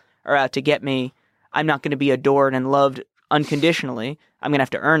people are out to get me. I'm not going to be adored and loved unconditionally. I'm going to have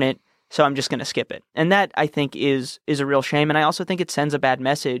to earn it, so I'm just going to skip it. And that, I think, is a real shame. And I also think it sends a bad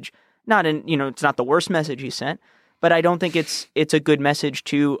message. It's not the worst message he sent, but I don't think it's a good message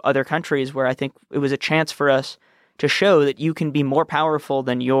to other countries, where I think it was a chance for us to show that you can be more powerful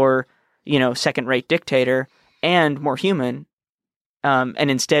than your, second-rate dictator and more human.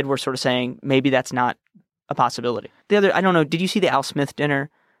 And instead, we're sort of saying maybe that's not a possibility. I don't know, did you see the Al Smith dinner?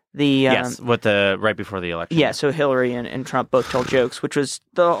 Yes, with right before the election. Yeah, so Hillary and Trump both told jokes, which was,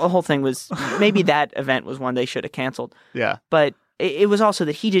 the whole thing was, maybe that event was one they should have canceled. Yeah. But it was also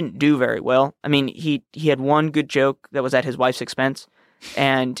that he didn't do very well. I mean, he had one good joke that was at his wife's expense,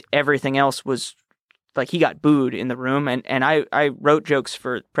 and everything else was like he got booed in the room. And I wrote jokes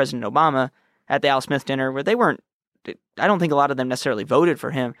for President Obama at the Al Smith dinner where I don't think a lot of them necessarily voted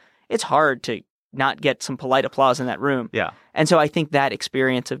for him. It's hard to not get some polite applause in that room. Yeah. And so I think that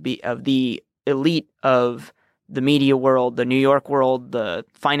experience of the elite of the media world, the New York world, the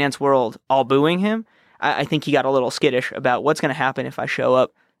finance world, all booing him, I think he got a little skittish about what's going to happen if I show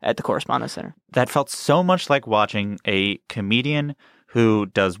up at the Correspondence Center. That felt so much like watching a comedian who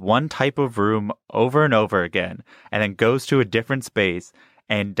does one type of room over and over again and then goes to a different space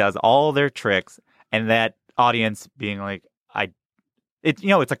and does all their tricks, and that audience being like,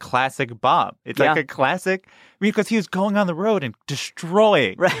 it's a classic Bob. It's like a classic, because he was going on the road and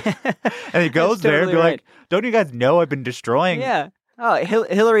destroying. Right. And he goes there and be like, don't you guys know I've been destroying? Yeah. Oh,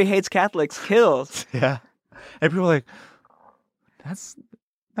 Hillary hates Catholics, kills. Yeah. And people are like,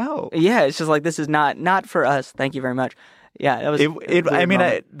 no. Yeah, it's just like, this is not for us. Thank you very much. Yeah, that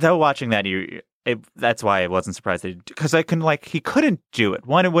was though watching that, that's why I wasn't surprised because he couldn't do it.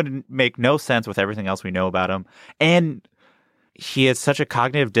 One, it wouldn't make no sense with everything else we know about him. And he has such a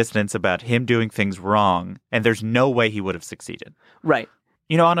cognitive dissonance about him doing things wrong, and there's no way he would have succeeded. Right.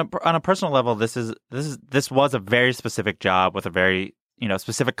 On a personal level, this was a very specific job with a very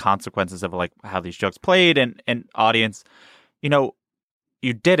specific consequences of like how these jokes played and audience.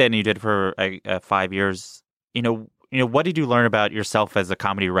 You did it, and you did it for 5 years. What did you learn about yourself as a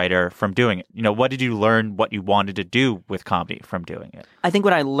comedy writer from doing it? What did you learn what you wanted to do with comedy from doing it? I think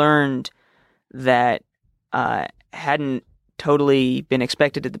what I learned that hadn't totally been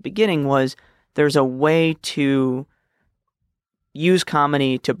expected at the beginning was there's a way to use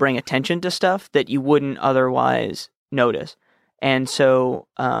comedy to bring attention to stuff that you wouldn't otherwise notice. And so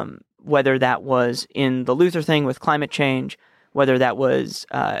whether that was in the Luther thing with climate change, whether that was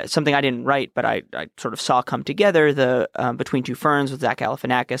something I didn't write, but I sort of saw come together, the Between Two Ferns with Zach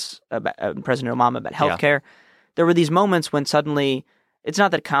Galifianakis and President Obama about healthcare. There were these moments when suddenly, it's not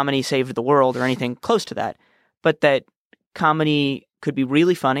that comedy saved the world or anything close to that, but that comedy could be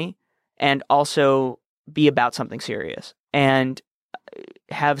really funny and also be about something serious and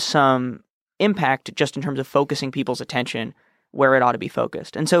have some impact just in terms of focusing people's attention where it ought to be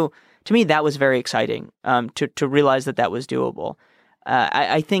focused. And so to me, that was very exciting to realize that was doable.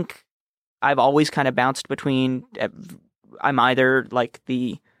 I think I've always kind of bounced between, I'm either like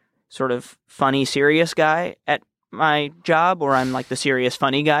the sort of funny, serious guy at my job, or I'm like the serious,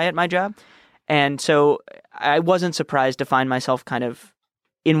 funny guy at my job. And so I wasn't surprised to find myself kind of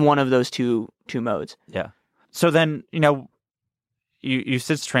in one of those two modes. Yeah. So then, you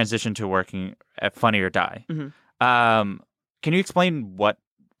since transitioned to working at Funny or Die. Mm-hmm. Can you explain what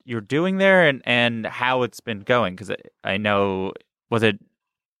you're doing there and how it's been going? Because I know, was it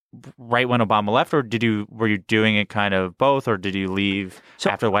right when Obama left, or were you doing it kind of both, or did you leave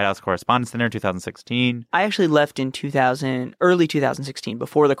after the White House Correspondence Dinner in 2016? I actually left in early 2016,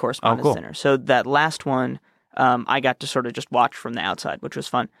 before the Correspondence Dinner. So that last one, I got to sort of just watch from the outside, which was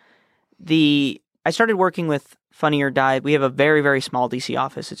fun. I started working with Funny or Die. We have a very, very small DC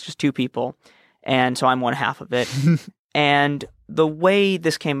office. It's just 2 people, and so I'm one half of it. And the way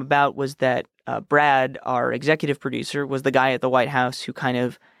this came about was that Brad, our executive producer, was the guy at the White House who kind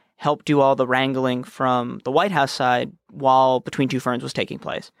of helped do all the wrangling from the White House side while Between Two Ferns was taking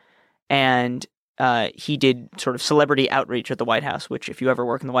place. And he did sort of celebrity outreach at the White House, which if you ever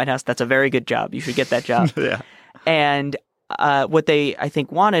work in the White House, that's a very good job. You should get that job. Yeah. And what they, I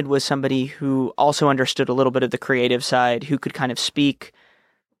think, wanted was somebody who also understood a little bit of the creative side, who could kind of speak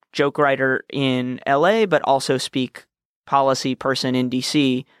joke writer in LA, but also speak policy person in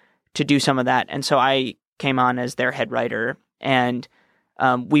DC to do some of that. And so I came on as their head writer, and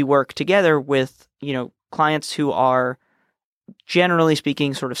we work together with, clients who are, generally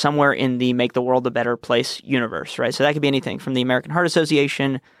speaking, sort of somewhere in the Make the World a Better Place universe, right? So that could be anything from the American Heart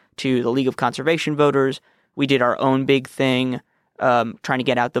Association to the League of Conservation Voters. We did our own big thing, trying to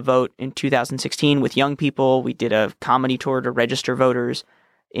get out the vote in 2016 with young people. We did a comedy tour to register voters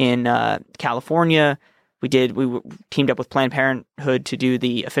in California. We teamed up with Planned Parenthood to do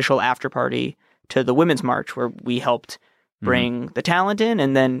the official after party to the Women's March, where we helped bring the talent in,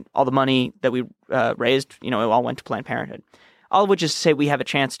 and then all the money that we raised, it all went to Planned Parenthood. All of which is to say we have a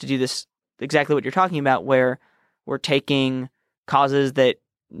chance to do this, exactly what you're talking about, where we're taking causes that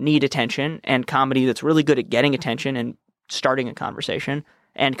need attention and comedy that's really good at getting attention and starting a conversation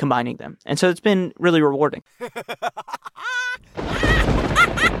and combining them. And so it's been really rewarding.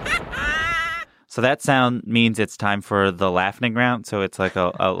 So that sound means it's time for the laughing round. So it's like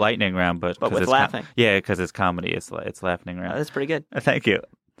a lightning round, but with laughing. Because it's comedy. It's laughing round. That's pretty good. Thank you.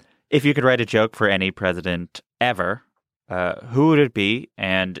 If you could write a joke for any president ever, who would it be?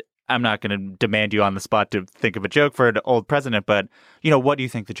 And I'm not going to demand you on the spot to think of a joke for an old president, but, what do you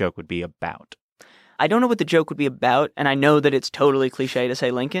think the joke would be about? I don't know what the joke would be about, and I know that it's totally cliche to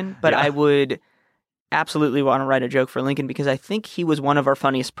say Lincoln, but I would absolutely want to write a joke for Lincoln because I think he was one of our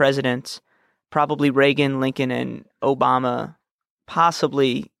funniest presidents, probably Reagan, Lincoln, and Obama,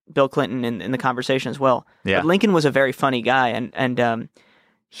 possibly Bill Clinton in the conversation as well. Yeah. But Lincoln was a very funny guy, and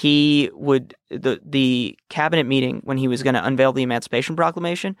he would, the cabinet meeting when he was going to unveil the Emancipation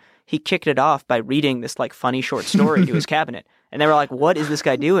Proclamation, he kicked it off by reading this like funny short story to his cabinet. And they were like, what is this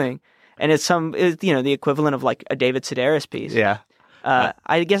guy doing? And it's the equivalent of like a David Sedaris piece. Yeah.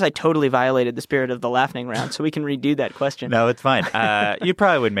 I guess I totally violated the spirit of the laughing round, so we can redo that question. No, it's fine. You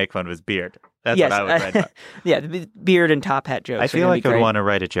probably would make fun of his beard. That's what I would write about. Yeah, the beard and top hat jokes. I feel like I would want to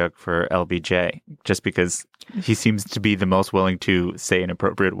write a joke for LBJ just because he seems to be the most willing to say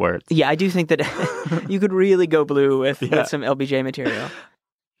inappropriate words. Yeah, I do think that you could really go blue with some LBJ material.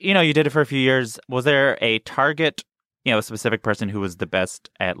 You did it for a few years. Was there a target, a specific person who was the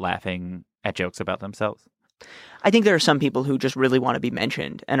best at laughing at jokes about themselves? I think there are some people who just really want to be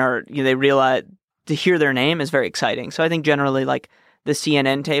mentioned and they realize to hear their name is very exciting. So I think generally like the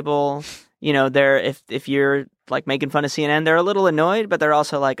CNN table, if you're like making fun of CNN, they're a little annoyed, but they're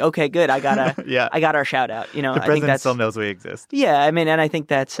also like, okay, good. I got our shout out. The president still knows we exist. Yeah. I mean, and I think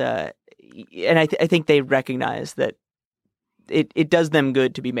that's, and I think they recognize that it does them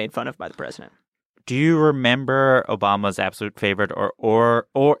good to be made fun of by the president. Do you remember Obama's absolute favorite or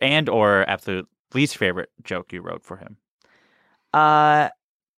absolute least favorite joke you wrote for him? I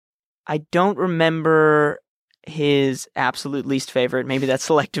don't remember his absolute least favorite. Maybe that's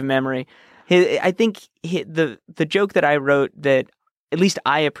selective memory. I think the joke that I wrote that at least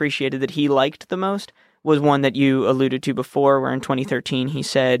I appreciated that he liked the most was one that you alluded to before, where in 2013 he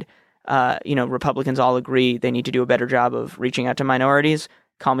said, Republicans all agree they need to do a better job of reaching out to minorities.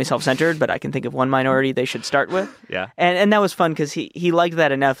 Call me self-centered, but I can think of one minority they should start with. Yeah. And that was fun because he liked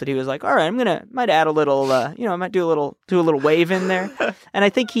that enough that he was like, all right, might add a little, I might do a little wave in there. And I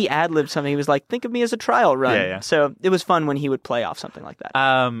think he ad-libbed something. He was like, think of me as a trial run. Yeah. So it was fun when he would play off something like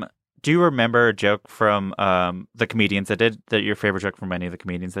that. Do you remember a joke from the comedians that your favorite joke from any of the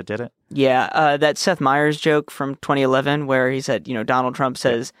comedians that did it? Yeah. That Seth Meyers joke from 2011 where he said, Donald Trump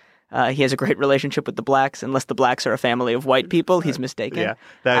says, he has a great relationship with the blacks. Unless the blacks are a family of white people, he's mistaken. Yeah,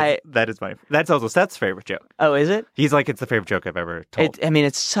 that's also Seth's favorite joke. Oh, is it? He's like, it's the favorite joke I've ever told.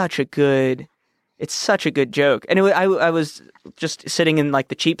 It's such a good joke. And I was just sitting in like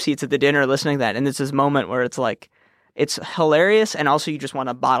the cheap seats at the dinner listening to that, and it's this moment where it's like, it's hilarious, and also you just want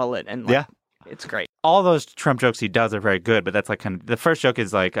to bottle it, and it's great. All those Trump jokes he does are very good, but that's like kind of the first joke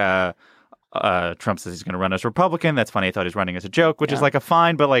is like. Trump says he's going to run as Republican. That's funny. I thought he was running as a joke, which is like a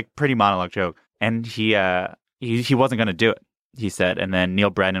fine but like pretty monologue joke. And he wasn't going to do it, he said. And then Neil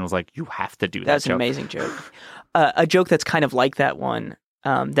Brennan was like, you have to do that. That's an amazing joke. A joke that's kind of like that one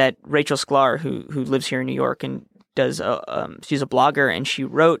that Rachel Sklar, who lives here in New York and does she's a blogger, and she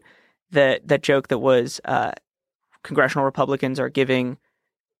wrote that joke that was congressional Republicans are giving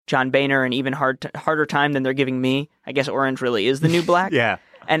John Boehner an even harder time than they're giving me. I guess orange really is the new black. Yeah.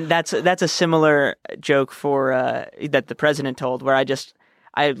 And that's a similar joke for that the president told, where I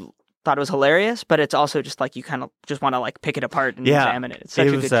thought it was hilarious, but it's also just like you kind of just want to like pick it apart and examine it. It's such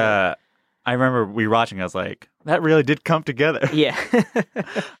a good joke. I remember rewatching. I was like, that really did come together. Yeah.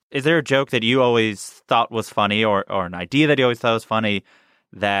 Is there a joke that you always thought was funny, or an idea that you always thought was funny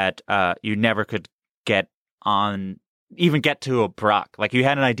that you never could get to a Barack? Like you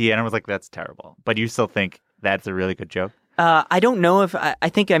had an idea and I was like, that's terrible, but you still think that's a really good joke? I don't know if I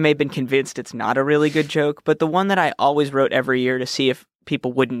think I may have been convinced it's not a really good joke, but the one that I always wrote every year to see if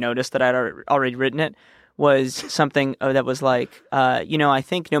people wouldn't notice that I'd already written it was something that was like, I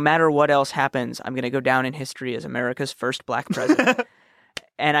think no matter what else happens, I'm going to go down in history as America's first black president.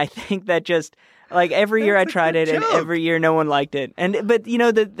 And I think that just like every year I tried it and every year no one liked it. But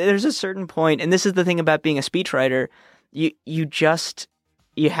there's a certain point, and this is the thing about being a speechwriter,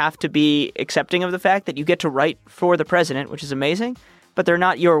 you have to be accepting of the fact that you get to write for the president, which is amazing, but they're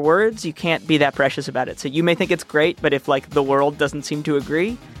not your words. You can't be that precious about it. So you may think it's great, but if like the world doesn't seem to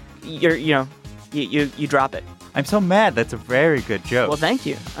agree, you drop it. I'm so mad. That's a very good joke. Well, thank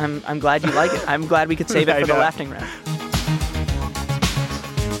you. I'm glad you like it. I'm glad we could save it for the laughing round.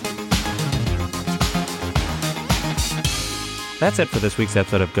 That's it for this week's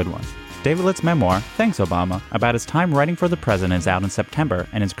episode of Good Ones. David Litt's memoir, Thanks Obama, about his time writing for the president is out in September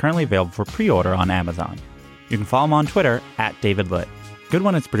and is currently available for pre-order on Amazon. You can follow him on Twitter @DavidLitt. Good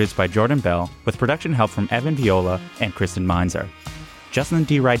One is produced by Jordan Bell, with production help from Evan Viola and Kristen Meinzer. Justin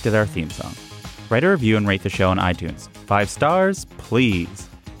D. Wright did our theme song. Write a review and rate the show on iTunes. 5 stars, please.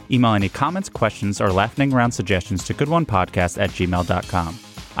 Email any comments, questions, or laughing around suggestions to goodonePodcast@gmail.com.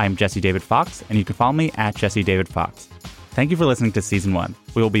 I'm Jesse David Fox, and you can follow me at Jesse David Fox. Thank you for listening to Season 1.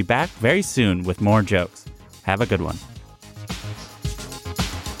 We will be back very soon with more jokes. Have a good one.